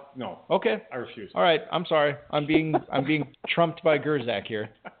not the house. No. Okay. I refuse. All right. I'm sorry. I'm being trumped by Gerzak here.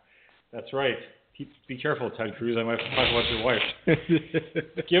 That's right. Be careful, Ted Cruz. I might have to talk about your wife.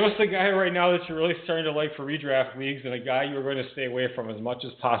 Give us a guy right now that you're really starting to like for redraft leagues, and a guy you're going to stay away from as much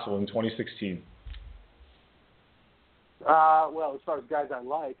as possible in 2016. Well, as far as guys I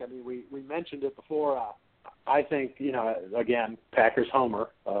like, I mean, we mentioned it before. I think, again, Packers homer,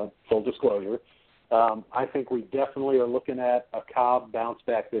 full disclosure. I think we definitely are looking at a Cobb bounce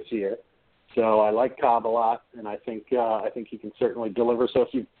back this year. So I like Cobb a lot, and I think he can certainly deliver. So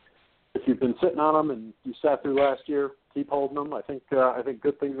if you've been sitting on him and you sat through last year, keep holding him. I think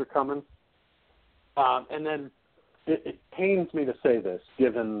good things are coming. And then it pains me to say this,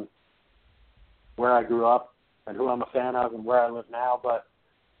 given where I grew up and who I'm a fan of and where I live now, but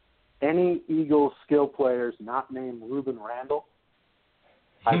any Eagles skill players not named Ruben Randall,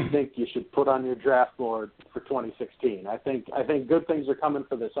 I think you should put on your draft board for 2016. I think good things are coming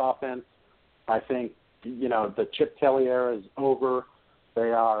for this offense. I think, the Chip Kelly era is over. They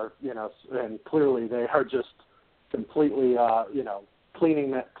are, and clearly they are just completely,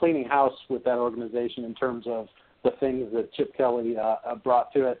 cleaning house with that organization in terms of the things that Chip Kelly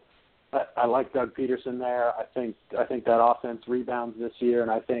brought to it. I like Doug Peterson there. I think that offense rebounds this year, and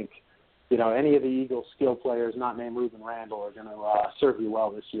I think any of the Eagles skill players not named Reuben Randall are going to serve you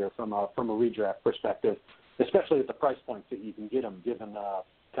well this year from a redraft perspective, especially at the price points that you can get them, given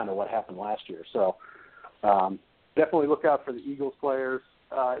kind of what happened last year. So definitely look out for the Eagles players.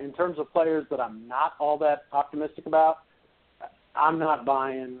 In terms of players that I'm not all that optimistic about, I'm not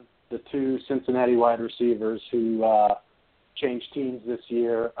buying the 2 Cincinnati wide receivers who changed teams this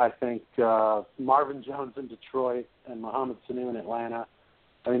year. I think Marvin Jones in Detroit and Mohamed Sanu in Atlanta,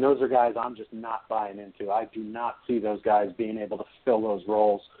 I mean, those are guys I'm just not buying into. I do not see those guys being able to fill those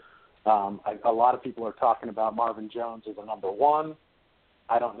roles. A lot of people are talking about Marvin Jones as a number 1.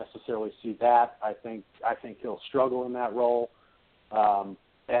 I don't necessarily see that. I think he'll struggle in that role.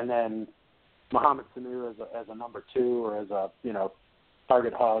 And then Mohamed Sanu as a number 2 or as a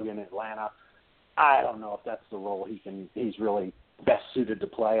target hog in Atlanta. I don't know if that's the role he's really best suited to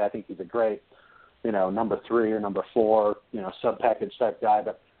play. I think he's a great number 3 or number 4 sub-package type guy,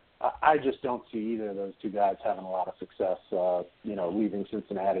 but I just don't see either of those 2 guys having a lot of success leaving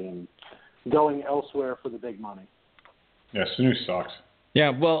Cincinnati and going elsewhere for the big money. Yeah, Sanu sucks. Yeah,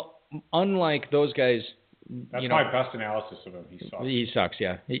 well, unlike those guys, that's my best analysis of him. He sucks. He sucks,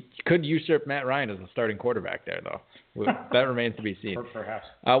 yeah. He could usurp Matt Ryan as the starting quarterback there, though. That remains to be seen. Perhaps.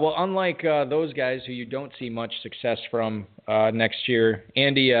 Well, unlike those guys who you don't see much success from next year,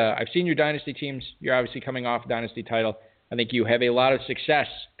 Andy, I've seen your Dynasty teams. You're obviously coming off a Dynasty title. I think you have a lot of success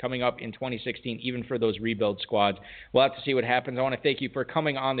coming up in 2016, even for those rebuild squads. We'll have to see what happens. I want to thank you for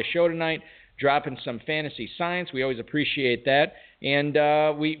coming on the show tonight, dropping some fantasy science. We always appreciate that. And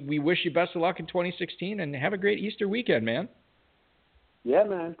we wish you best of luck in 2016, and have a great Easter weekend, man. Yeah,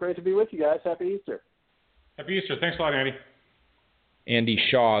 man. Great to be with you guys. Happy Easter. Happy Easter. Thanks a lot, Andy. Andy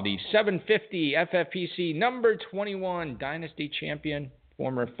Shaw, the 750 FFPC number 21 Dynasty champion,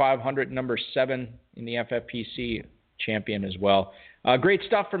 former 500 number 7 in the FFPC champion as well. Great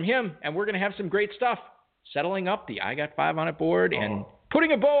stuff from him, and we're going to have some great stuff settling up the I Got 5 on it board and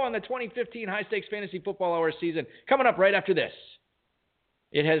putting a bow on the 2015 High Stakes Fantasy Football Hour season coming up right after this.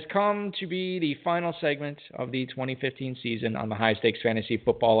 It has come to be the final segment of the 2015 season on the High Stakes Fantasy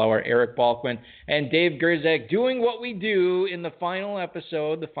Football Hour. Eric Balkman and Dave Gerzak doing what we do in the final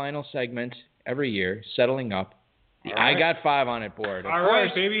episode, the final segment every year, settling up the I Got 5 on it board. All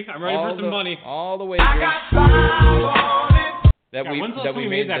right, baby. I'm ready for some money. All the wagers. I got 5 on it. When's the last time we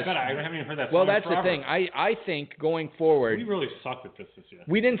made that bet? I haven't even heard that. Well, that's the thing. I think going forward, we really sucked at this year.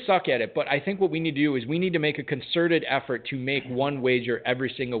 We didn't suck at it, but I think what we need to do is we need to make a concerted effort to make one wager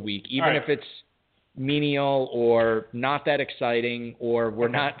every single week, even if it's menial or not that exciting or we're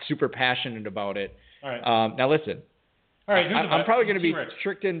not super passionate about it. All right. Now listen. All right. I'm probably going to be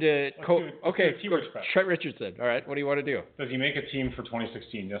tricked into. Trent Richardson. All right. What do you want to do? Does he make a team for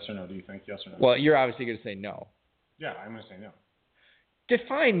 2016? Yes or no? Do you think yes or no? Well, you're obviously going to say no. Yeah, I'm going to say no.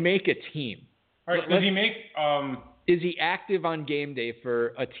 Define make a team. All right, does he make... is he active on game day for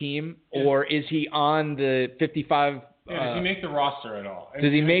a team, or is he on the 55... does he make the roster at all?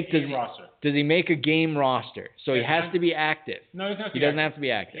 Does he make a game roster? So he has to be active. No, he doesn't have to He doesn't have to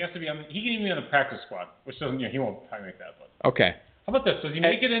be active. He has to be he can even be on the practice squad, which doesn't... he won't probably make that, but... Okay. How about this? Does he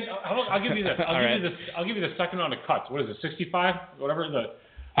make it in... I'll give you this. I'll give you the second round of cuts. What is it, 65? Whatever it's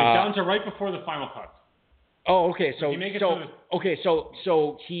down to right before the final cut. Oh, okay. So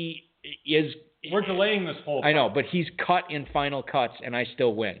he is. We're delaying this whole. I know, but he's cut in final cuts, and I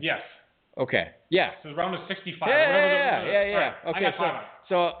still win. Yes. Okay. Yeah. So the round of 65. Yeah. Right. Okay.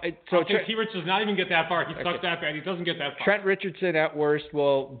 So T. Rich does not even get that far. He sucks that bad. He doesn't get that far. Trent Richardson at worst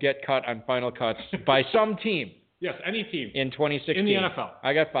will get cut on final cuts by some team. Yes, any team in 2016 in the NFL.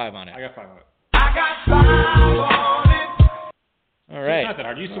 I got 5 on it. I got 5 on it. I got 5 on it. All right. It's not that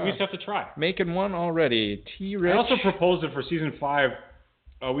hard. We just have to try. Making one already. T-Rich. I also proposed that for season 5,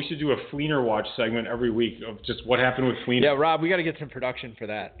 we should do a Fleener Watch segment every week of just what happened with Fleener. Yeah, Rob, we got to get some production for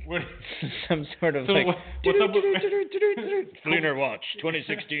that. Some sort of what's up with Fleener Watch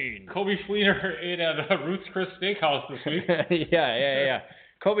 2016. Kobe Fleener ate at Ruth's Chris Steakhouse this week. Yeah.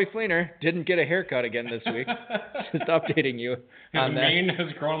 Kobe Fleener didn't get a haircut again this week. Just updating you on that. His mane has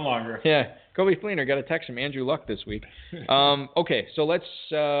grown longer. Yeah, Kobe Fleener got a text from Andrew Luck this week. Okay, so let's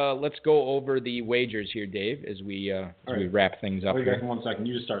go over the wagers here, Dave, as we wrap things up. Wait back in 1 second.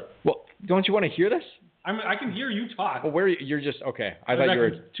 You just start. Well, don't you want to hear this? I can hear you talk. Well, you're just okay. I thought you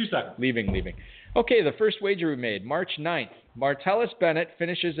were 2 seconds. Leaving. Okay, the first wager we made, March 9th. Martellus Bennett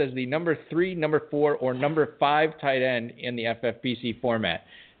finishes as the number 3, number 4, or number 5 tight end in the FFPC format.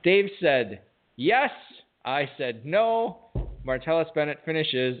 Dave said yes. I said no. Martellus Bennett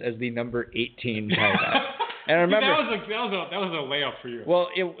finishes as the number 18 tight end. And I remember that was a layup for you. Well,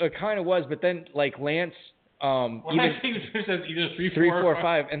 it kind of was, but then Lance I think it says either 3, 4, or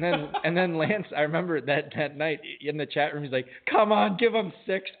 5. And then Lance, I remember that night in the chat room, he's like, come on, give him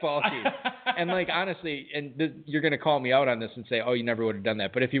 6, Balky. And like, honestly, you're going to call me out on this and say, oh, you never would have done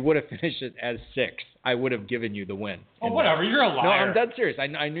that. But if you would have finished it as 6, I would have given you the win. Oh, whatever. You're a liar. No, I'm dead serious.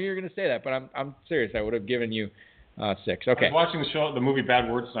 I knew you were going to say that, but I'm serious. I would have given you 6. Okay. I was watching the movie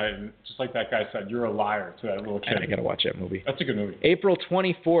Bad Words tonight, and just like that guy said, you're a liar to that little kid. I got to watch that movie. That's a good movie. April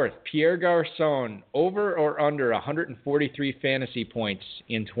 24th, Pierre Garçon, over or under 143 fantasy points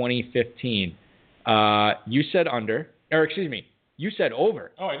in 2015. You said under, or excuse me, you said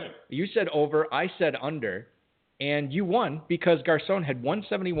over. Oh, I did. You said over, I said under, and you won because Garçon had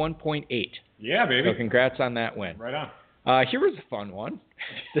 171.8. Yeah, baby. So congrats on that win. Right on. Here was a fun one.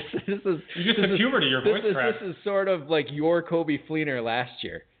 This is you just have humor to your voice crack. This is sort of like your Kobe Fleener last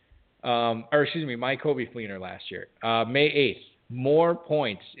year. Or excuse me, my Kobe Fleener last year. May 8th, more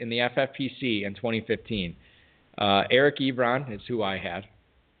points in the FFPC in 2015. Eric Ebron is who I had,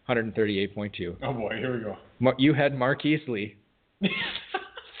 138.2. Oh boy, here we go. You had Marquise Lee,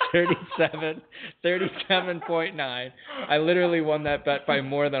 37.9. I literally won that bet by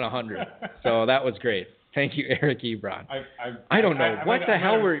more than 100. So that was great. Thank you, Eric Ebron. I don't know. What the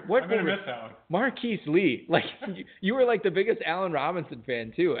hell were... I'm going to miss that one. Marquise Lee. Like, you were like the biggest Allen Robinson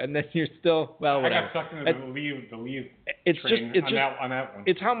fan, too. And then you're still... Well, whatever. I got sucked into the leave train on that one.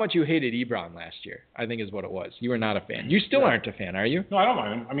 It's how much you hated Ebron last year, I think is what it was. You were not a fan. You still aren't a fan, are you? No, I don't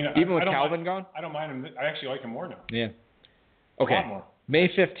mind him. I mean, even with Calvin gone? I don't mind him. I actually like him more now. Yeah. Okay. A lot more. May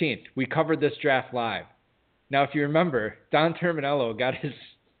 15th, we covered this draft live. Now, if you remember, Don Terminello got his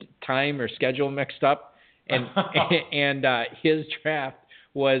time or schedule mixed up. And his draft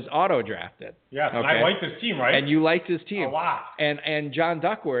was auto-drafted. Yes, okay? and I liked his team, right? And you liked his team. A lot. And John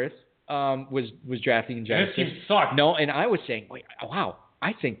Duckworth was drafting in His team sucked. No, and I was saying, wow,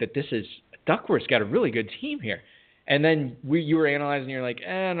 I think that Duckworth's got a really good team here. And then you were analyzing, you're like,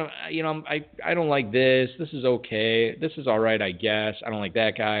 no, I don't like this. This is okay. This is all right, I guess. I don't like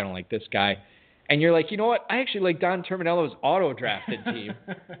that guy. I don't like this guy. And you're like, you know what? I actually like Don Terminello's auto-drafted team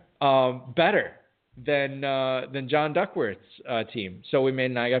better than John Duckworth's team. So we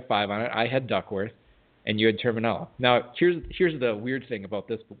made, and I got 5 on it. I had Duckworth, and you had Terminello. Now, here's the weird thing about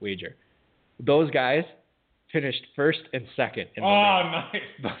this wager. Those guys finished first and second. In the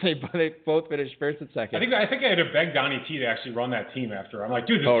nice. They both finished first and second. I think I had to beg Donnie T to actually run that team after. I'm like,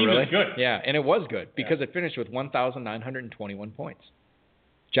 dude, this team really? is good. Yeah, and it was good because it finished with 1,921 points.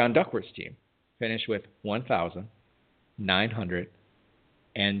 John Duckworth's team finished with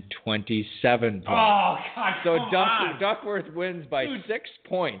 1,927 points. Oh, God, so on. Duckworth wins by 6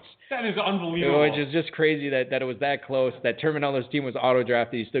 points. That is unbelievable. Which is just crazy that it was that close, that Terminello's team was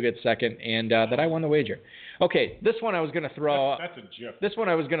auto-drafted, he still gets second, and that I won the wager. Okay, this one I was going to throw out. That's a gif. This one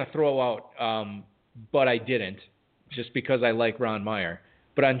I was going to throw out, but I didn't, just because I like Ron Meyer.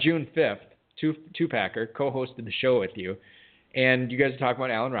 But on June 5th, Two-Packer co-hosted the show with you, and you guys are talking about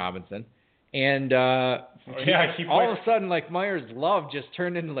Allen Robinson. And all of a sudden, like, Meyer's love just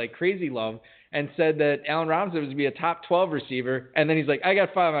turned into like crazy love, and said that Allen Robinson was to be a top 12 receiver, and then he's like, I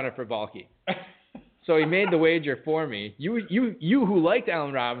got 5 on it for Balky. So he made the wager for me. You who liked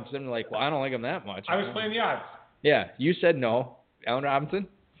Allen Robinson were like, well, I don't like him that much. I was playing the odds. Yeah, you said no. Allen Robinson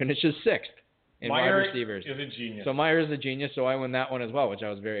finishes 6th in wide receivers. Meyer is a genius. So Meyer is a genius, so I win that one as well, which I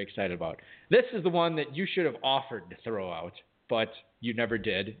was very excited about. This is the one that you should have offered to throw out, but you never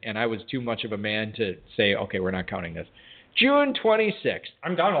did, and I was too much of a man to say, okay, we're not counting this. June 26th.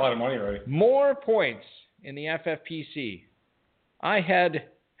 I'm down a lot of money already. More points in the FFPC. I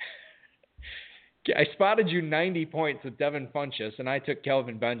spotted you 90 points with Devin Funchess, and I took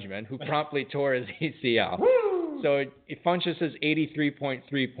Kelvin Benjamin, who promptly tore his ACL. Woo! So Funchess's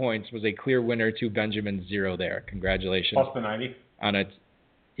 83.3 points was a clear winner to Benjamin's 0 there. Congratulations. Plus the 90? On it.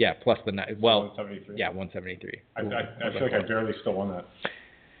 Yeah, plus the 90. Well, 173. Yeah, 173. I feel like I barely still won that.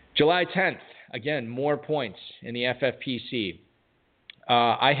 July 10th, again, more points in the FFPC.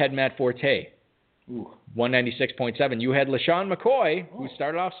 I had Matt Forte, 196.7. You had LaShawn McCoy, who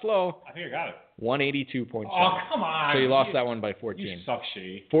started off slow. I think I got it. 182.7. Oh, come on. So you lost that one by 14. You suck,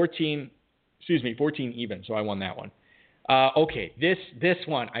 Shady. 14 even, so I won that one. Okay, this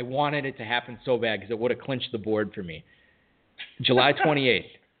one, I wanted it to happen so bad because it would have clinched the board for me. July 28th,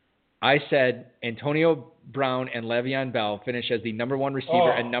 I said Antonio Brown and Le'Veon Bell finish as the number 1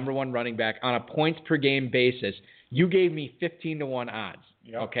 receiver and number 1 running back on a points per game basis. You gave me 15-1 odds.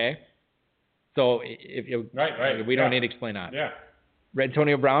 Yep. Okay? So we don't need to explain odds. Yeah.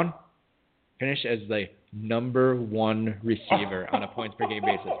 Antonio Brown finished as the number 1 receiver on a points per game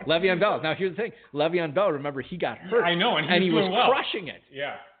basis. Le'Veon Bell. Now here's the thing. Le'Veon Bell, remember, he got hurt. I know, and he was crushing it.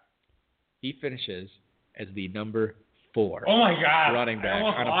 Yeah. He finishes as the number 4 Oh my God! running back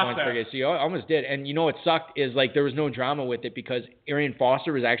on a lost points that. per game. So you almost did. And you know what sucked is like there was no drama with it because Arian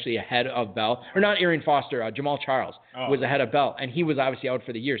Foster was actually ahead of Bell. Or not Arian Foster, Jamal Charles was ahead of Bell. And he was obviously out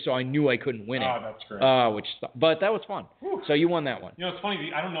for the year, so I knew I couldn't win it. Oh, that's great. But that was fun. Whew. So you won that one. You know, it's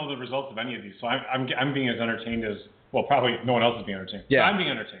funny. I don't know the results of any of these, so I'm being as entertained as, well, probably no one else is being entertained. Yeah. I'm being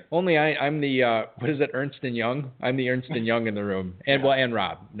entertained. Only I'm the, what is it, Ernst & Young? I'm the Ernst & Young in the room. And and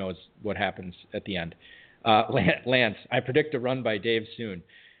Rob knows what happens at the end. Lance, I predict a run by Dave soon.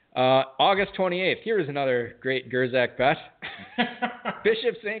 August 28th, here is another great Gerzak bet.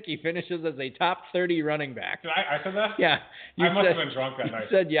 Bishop Sankey finishes as a top 30 running back. I said that? Yeah. I must have been drunk that night.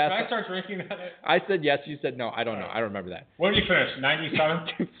 You said yes. Did I start drinking that night? I said yes. You said no. I don't know. I don't remember that. What did you finish?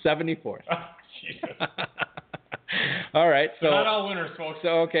 97? 74th. Oh, Jesus. All right. So They're not all winners, folks. So,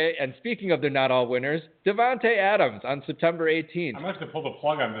 okay. And speaking of they're not all winners, Devontae Adams on September 18th. I'm going to have to pull the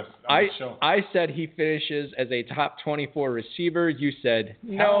plug on this show. I said he finishes as a top 24 receiver. You said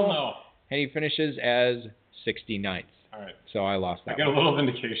Hell no. And he finishes as 69th. All right. So I lost that I got a little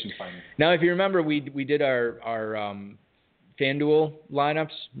vindication finally. Now, if you remember, we did our FanDuel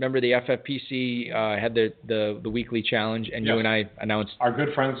lineups. Remember the FFPC had the weekly challenge, and you and I announced. Our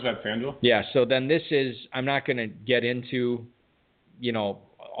good friends at FanDuel? Yeah, so then this is, I'm not going to get into,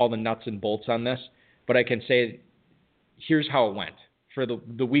 all the nuts and bolts on this, but I can say here's how it went. For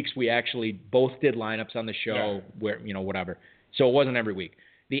the weeks we actually both did lineups on the show, where, whatever. So it wasn't every week.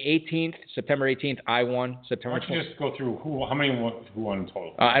 The 18th, September 18th, I won. September 20th. Why don't you just go through who won in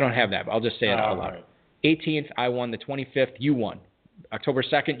total? I don't have that, but I'll just say it out loud. Right. 18th, I won. The 25th, you won. October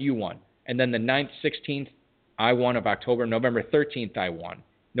 2nd, you won. And then the 9th, 16th, I won of October. November 13th, I won.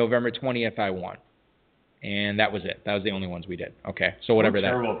 November 20th, I won. And that was it. That was the only ones we did. Okay, so whatever that.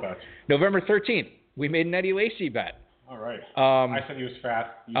 Terrible bet. November 13th, we made an Eddie Lacy bet. All right. I said he was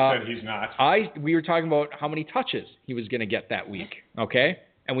fat. You said he's not. We were talking about how many touches he was going to get that week. Okay?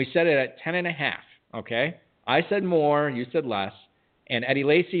 And we set it at 10.5. Okay? I said more. You said less. And Eddie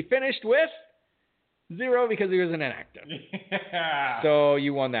Lacy finished with 0 because he was inactive. Yeah. So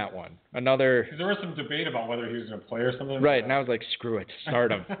you won that one. Another. There was some debate about whether he was going to play or something. Right, and I was like, screw it,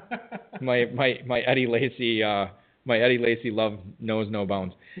 start him. my Eddie Lacy love knows no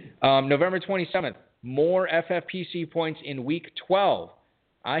bounds. November 27th, more FFPC points in week 12.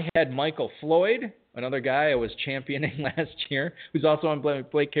 I had Michael Floyd, another guy I was championing last year, who's also on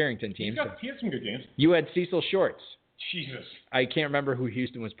Blake Carrington team. He had some good games. You had Cecil Shorts. Jesus. I can't remember who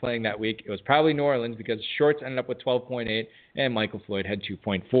Houston was playing that week. It was probably New Orleans because Shorts ended up with 12.8 and Michael Floyd had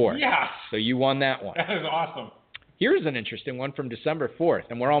 2.4. Yeah. So you won that one. That is awesome. Here's an interesting one from December 4th,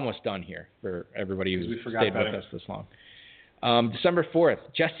 and we're almost done here for everybody who's stayed with us this long. December 4th,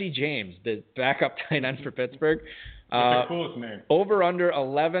 Jesse James, the backup tight end for Pittsburgh. That's the coolest name. Over under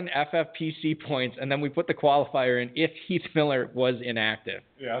 11 FFPC points, and then we put the qualifier in if Heath Miller was inactive.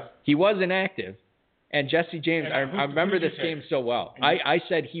 Yes. He was inactive. And Jesse James, I remember this game so well. I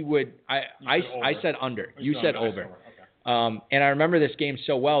said he would. I said under. You said over. Okay. And I remember this game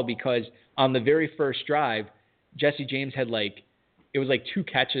so well because on the very first drive, Jesse James had it was 2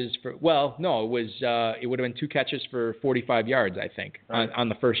 catches for. Well, no, it would have been 2 catches for 45 yards, I think, on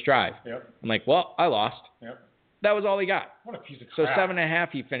the first drive. Yep. I'm like, well, I lost. Yep. That was all he got. What a piece of so crap.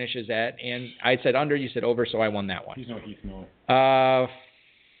 7.5 he finishes at, and I said under. You said over, so I won that one. He's no Heath Miller.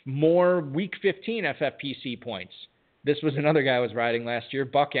 More Week 15 FFPC points. This was another guy I was riding last year,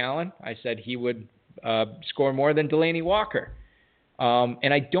 Buck Allen. I said he would score more than Delaney Walker.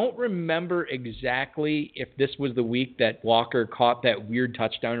 And I don't remember exactly if this was the week that Walker caught that weird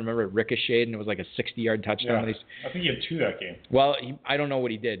touchdown. Remember it ricocheted and it was like a 60-yard touchdown. Yeah, I think he had 2 that game. Well, I don't know what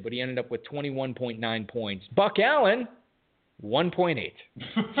he did, but he ended up with 21.9 points. Buck Allen, 1.8.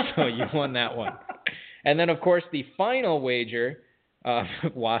 So you won that one. And then, of course, the final wager.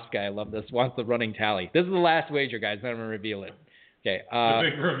 Wasp guy, I love this, wants the running tally. This is the last wager, guys. Then I'm going to reveal it. Okay.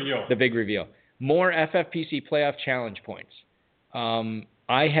 The big reveal. The big reveal. More FFPC playoff challenge points.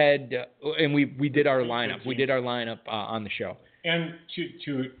 I had, and we did our lineup. We did our lineup on the show. And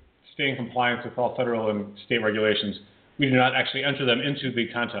to stay in compliance with all federal and state regulations, we did not actually enter them into the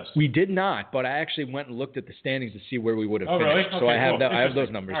contest. We did not, but I actually went and looked at the standings to see where we would have finished. Really? Okay, so I have cool. I have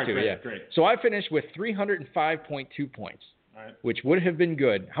those numbers too. Great, yeah. Great. So I finished with 305.2 points. Right. Which would have been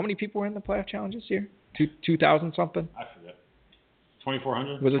good. How many people were in the playoff challenge this year? 2,000 something? I forget.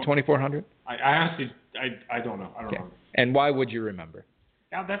 2,400? Was it 2,400? I honestly, I don't know. I don't know. And why would you remember?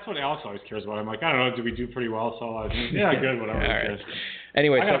 Yeah, that's what Alex always cares about. I'm like, I don't know, did we do pretty well? So, yeah, good, whatever. All right.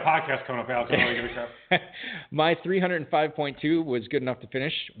 Anyway, I got a podcast coming up, Alex. I don't really give a crap. My 305.2 was good enough to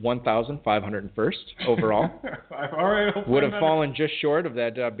finish 1,501st overall. All right. Would have fallen just short of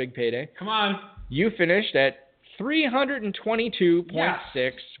that big payday. Come on. You finished at 322.6,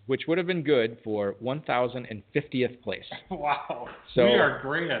 Yes. which would have been good for 1,050th place. Wow. So we are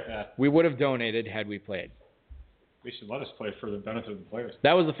great at that. We would have donated had we played. They should let us play for the benefit of the players.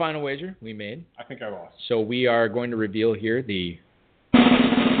 That was the final wager we made. I think I lost. So we are going to reveal here the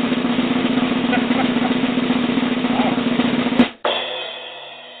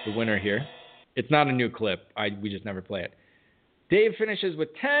winner here. It's not a new clip. We just never play it. Dave finishes with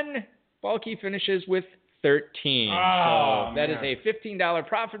 10. Balky finishes with 13. Oh, so that is a $15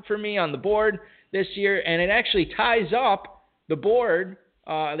 profit for me on the board this year, and it actually ties up the board.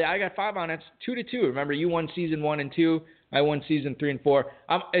 I got 5 on it. It's 2-2. Remember, you won season 1 and 2. I won season 3 and 4.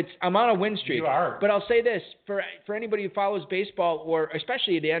 I'm on a win streak. You are. But I'll say this for anybody who follows baseball, or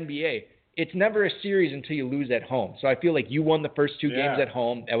especially the NBA, it's never a series until you lose at home. So I feel like you won the first 2 games at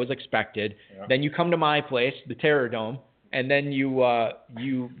home. That was expected. Yeah. Then you come to my place, the Terror Dome, and then you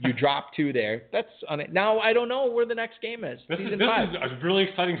drop 2 there. That's on it. Now I don't know where the next game is. Season 5. This is a really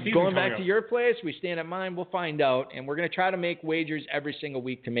exciting season. Going back to your place, we stand at mine. We'll find out, and we're going to try to make wagers every single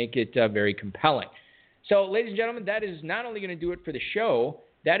week to make it very compelling. So, ladies and gentlemen, that is not only going to do it for the show,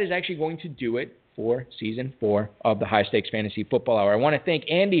 that is actually going to do it for Season 4 of the High Stakes Fantasy Football Hour. I want to thank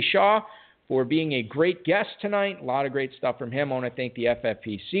Andy Shaw for being a great guest tonight. A lot of great stuff from him. I want to thank the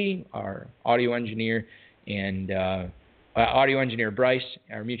FFPC, our audio engineer, and audio engineer Bryce,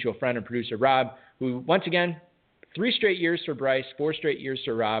 our mutual friend and producer Rob, who, once again, 3 straight years for Bryce, 4 straight years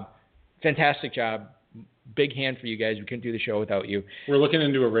for Rob. Fantastic job. Big hand for you guys. We couldn't do the show without you. We're looking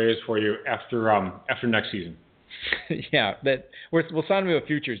into a raise for you after next season. Yeah, we'll sign you a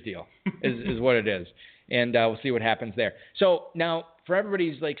futures deal is what it is, and we'll see what happens there. So now, for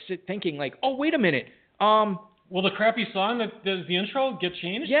everybody's thinking oh, wait a minute. Will the crappy song that does the intro get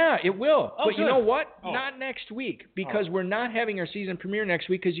changed? Yeah, it will. Oh, but good. You know what? Oh. Not next week, because we're not having our season premiere next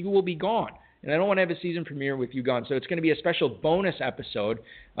week because you will be gone. And I don't want to have a season premiere with you gone. So it's going to be a special bonus episode,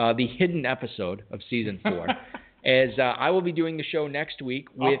 the hidden episode of Season 4. As I will be doing the show next week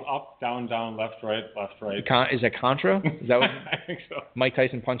with... Up, down, left, right. Is that Contra? Is that what... I think so. Mike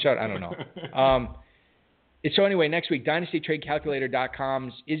Tyson Punch-Out? I don't know. So anyway, next week,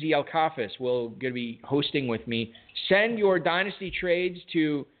 DynastyTradeCalculator.com's Izzy Alkafis will going to be hosting with me. Send your Dynasty trades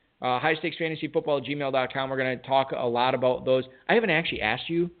to highstakesfantasyfootball@gmail.com. We're going to talk a lot about those. I haven't actually asked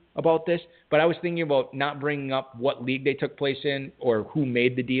you about this, but I was thinking about not bringing up what league they took place in or who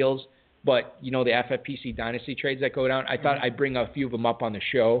made the deals. But, the FFPC Dynasty trades that go down, I thought I'd bring a few of them up on the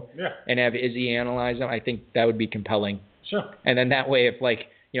show and have Izzy analyze them. I think that would be compelling. Sure. And then that way, if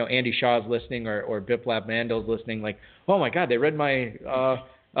Andy Shaw's listening or Biplab Mandel's listening, oh my God, they read my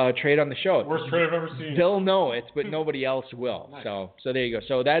trade on the show. Worst trade I've ever seen. They'll know it, but nobody else will. Nice. So there you go.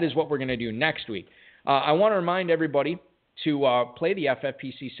 So that is what we're going to do next week. I want to remind everybody to play the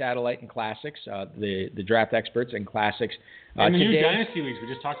FFPC Satellite and Classics, the draft experts and Classics. And the new Dynasty leagues. We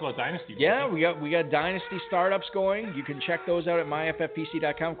just talked about Dynasty. Yeah, we got Dynasty startups going. You can check those out at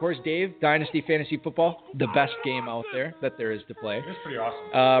myffpc.com. Of course, Dave, Dynasty Fantasy Football, the best game out there that there is to play. It's pretty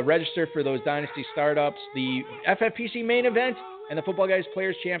awesome. Register for those Dynasty startups, the FFPC main event, and the Football Guys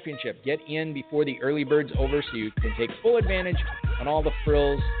Players Championship. Get in before the early bird's over so you can take full advantage on all the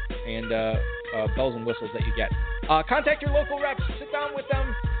frills and bells and whistles that you get. Contact your local reps. Sit down with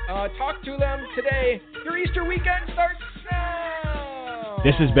them. Talk to them today. Your Easter weekend starts now.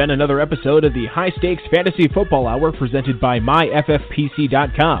 This has been another episode of the High Stakes Fantasy Football Hour presented by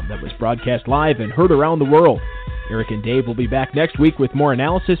myffpc.com that was broadcast live and heard around the world. Eric and Dave will be back next week with more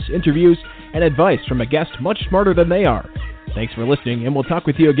analysis, interviews, and advice from a guest much smarter than they are. Thanks for listening, and we'll talk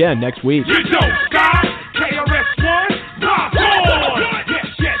with you again next week.